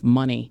enough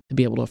money to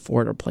be able to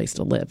afford a place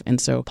to live.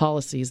 And so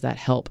policies that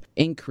help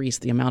increase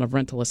the amount of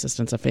rental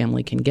assistance a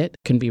family can get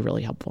can be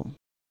really helpful.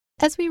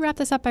 As we wrap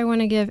this up, I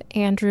want to give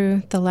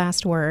Andrew the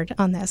last word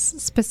on this.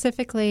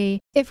 Specifically,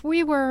 if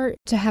we were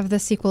to have the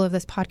sequel of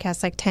this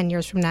podcast like 10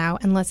 years from now,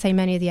 and let's say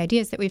many of the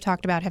ideas that we've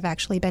talked about have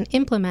actually been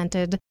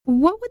implemented,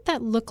 what would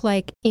that look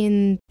like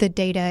in the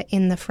data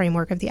in the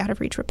framework of the Out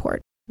of Reach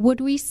report?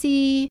 Would we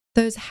see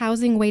those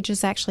housing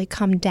wages actually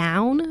come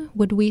down?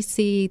 Would we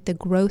see the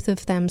growth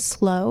of them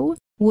slow?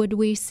 Would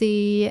we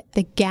see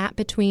the gap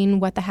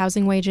between what the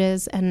housing wage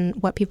is and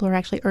what people are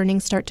actually earning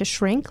start to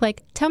shrink?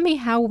 Like, tell me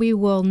how we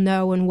will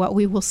know and what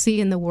we will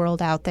see in the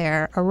world out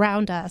there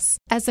around us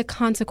as a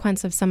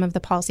consequence of some of the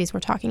policies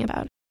we're talking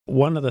about.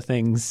 One of the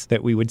things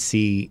that we would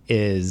see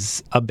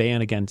is a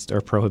ban against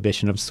or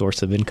prohibition of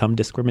source of income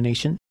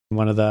discrimination.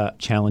 One of the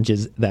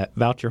challenges that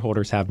voucher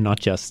holders have, not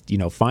just,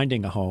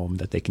 finding a home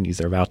that they can use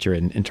their voucher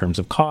in terms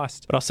of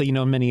cost, but also,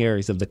 in many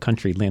areas of the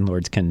country,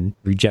 landlords can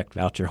reject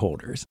voucher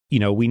holders.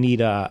 We need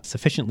a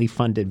sufficiently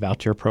funded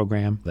voucher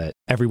program that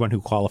everyone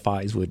who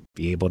qualifies would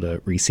be able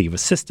to receive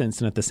assistance.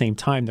 And at the same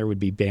time, there would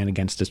be ban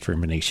against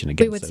discrimination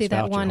against those voucher holders. We would see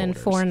that 1 in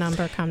 4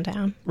 number come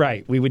down.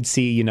 Right. We would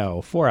see,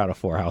 4 out of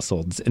 4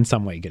 households in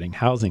some way getting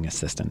housing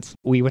assistance.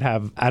 We would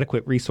have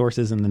adequate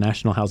resources in the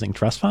National Housing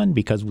Trust Fund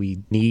because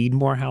we need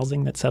more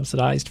housing that's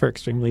subsidized for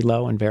extremely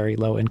low and very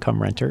low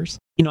income renters.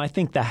 I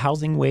think the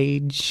housing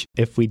wage,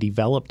 if we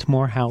developed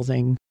more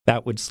housing,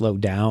 that would slow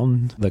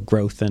down the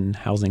growth in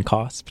housing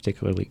costs,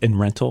 particularly in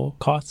rental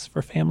costs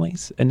for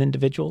families and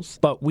individuals.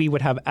 But we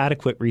would have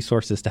adequate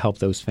resources to help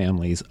those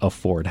families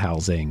afford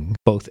housing,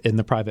 both in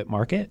the private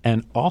market,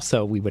 and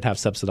also we would have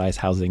subsidized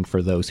housing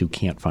for those who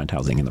can't find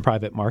housing in the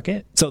private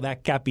market. So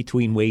that gap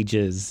between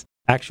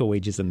actual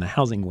wages and the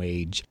housing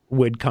wage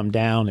would come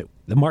down.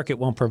 The market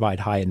won't provide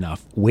high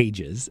enough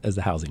wages as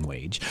the housing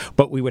wage,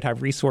 but we would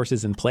have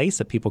resources in place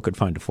that people could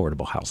find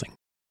affordable housing.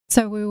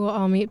 So we will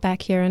all meet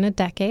back here in a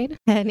decade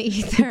and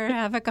either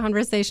have a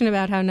conversation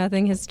about how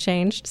nothing has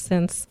changed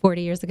since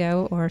 40 years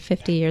ago or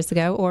 50 years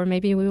ago, or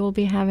maybe we will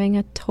be having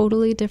a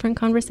totally different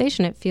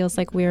conversation. It feels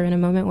like we're in a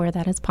moment where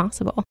that is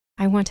possible.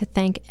 I want to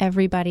thank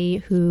everybody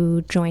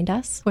who joined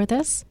us for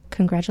this.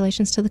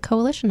 Congratulations to the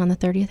Coalition on the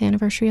 30th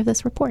anniversary of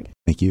this report.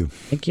 Thank you.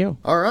 Thank you.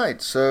 All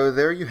right, so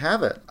there you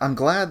have it. I'm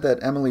glad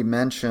that Emily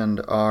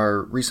mentioned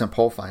our recent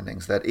poll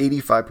findings, that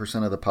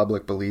 85% of the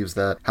public believes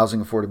that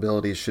housing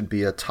affordability should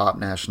be a top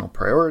national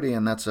priority,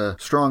 and that's a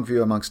strong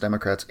view amongst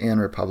Democrats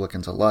and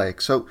Republicans alike.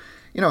 So,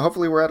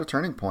 hopefully we're at a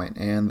turning point,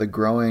 and the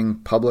growing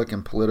public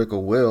and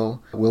political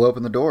will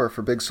open the door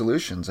for big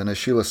solutions. And as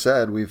Sheila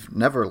said, we've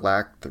never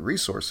lacked the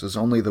resources,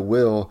 only the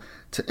will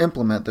to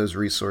implement those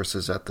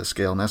resources at the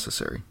scale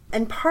necessary.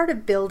 And part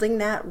of building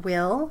that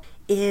will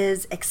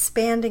is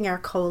expanding our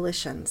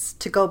coalitions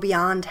to go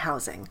beyond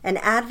housing and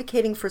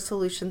advocating for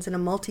solutions in a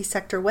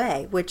multi-sector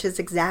way, which is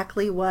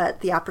exactly what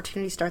the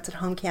Opportunity Starts at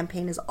Home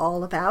campaign is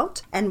all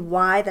about, and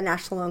why the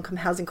National Low Income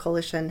Housing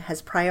Coalition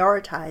has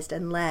prioritized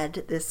and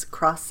led this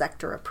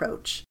cross-sector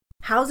approach.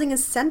 Housing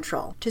is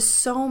central to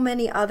so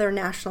many other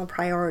national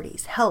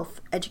priorities: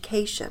 health,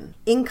 education,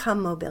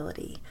 income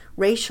mobility,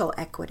 racial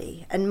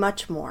equity, and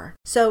much more.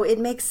 So it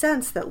makes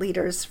sense that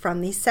leaders from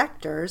these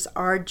sectors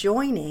are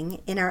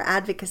joining in our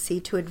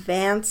advocacy to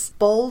advance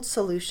bold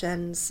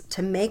solutions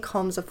to make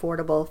homes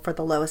affordable for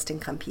the lowest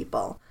income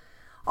people.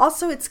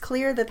 Also, it's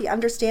clear that the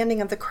understanding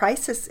of the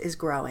crisis is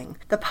growing.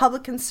 The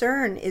public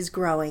concern is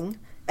growing,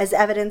 as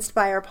evidenced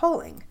by our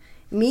polling.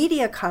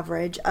 Media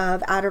coverage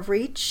of Out of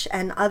Reach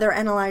and other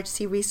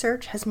NLIHC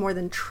research has more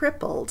than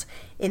tripled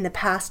in the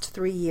past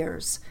 3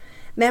 years.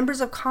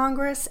 Members of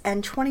Congress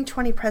and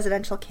 2020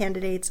 presidential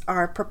candidates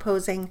are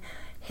proposing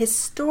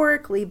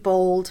historically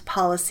bold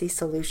policy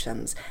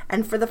solutions.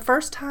 And for the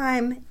first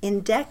time in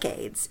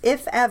decades,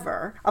 if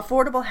ever,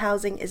 affordable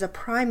housing is a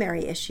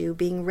primary issue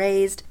being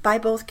raised by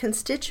both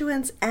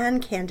constituents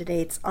and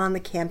candidates on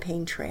the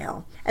campaign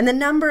trail. And the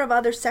number of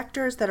other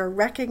sectors that are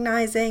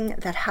recognizing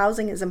that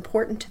housing is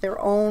important to their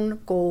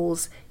own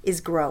goals is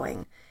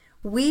growing.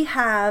 We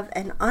have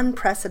an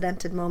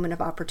unprecedented moment of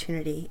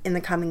opportunity in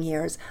the coming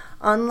years,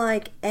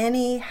 unlike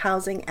any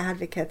housing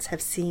advocates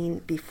have seen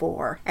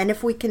before. And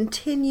if we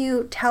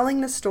continue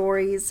telling the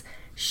stories,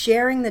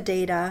 sharing the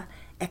data,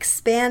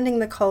 expanding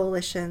the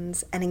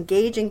coalitions, and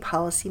engaging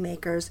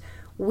policymakers,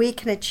 we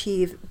can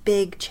achieve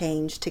big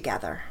change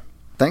together.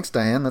 Thanks,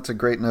 Diane. That's a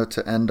great note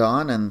to end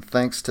on. And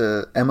thanks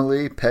to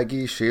Emily,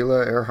 Peggy,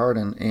 Sheila, Erhard,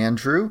 and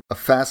Andrew. A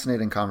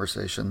fascinating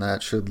conversation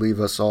that should leave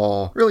us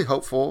all really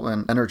hopeful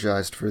and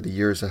energized for the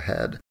years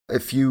ahead.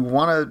 If you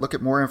want to look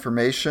at more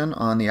information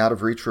on the Out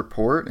of Reach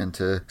report and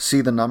to see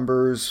the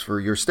numbers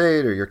for your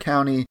state or your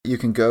county, you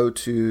can go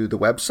to the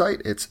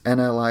website. It's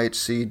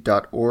nlihc.org/OOR,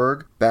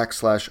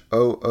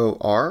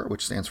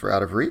 which stands for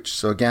Out of Reach.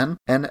 So again,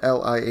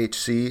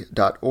 nlihc.org/OOR.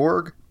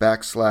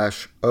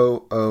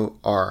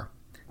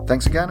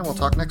 Thanks again, and we'll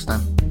talk next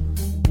time.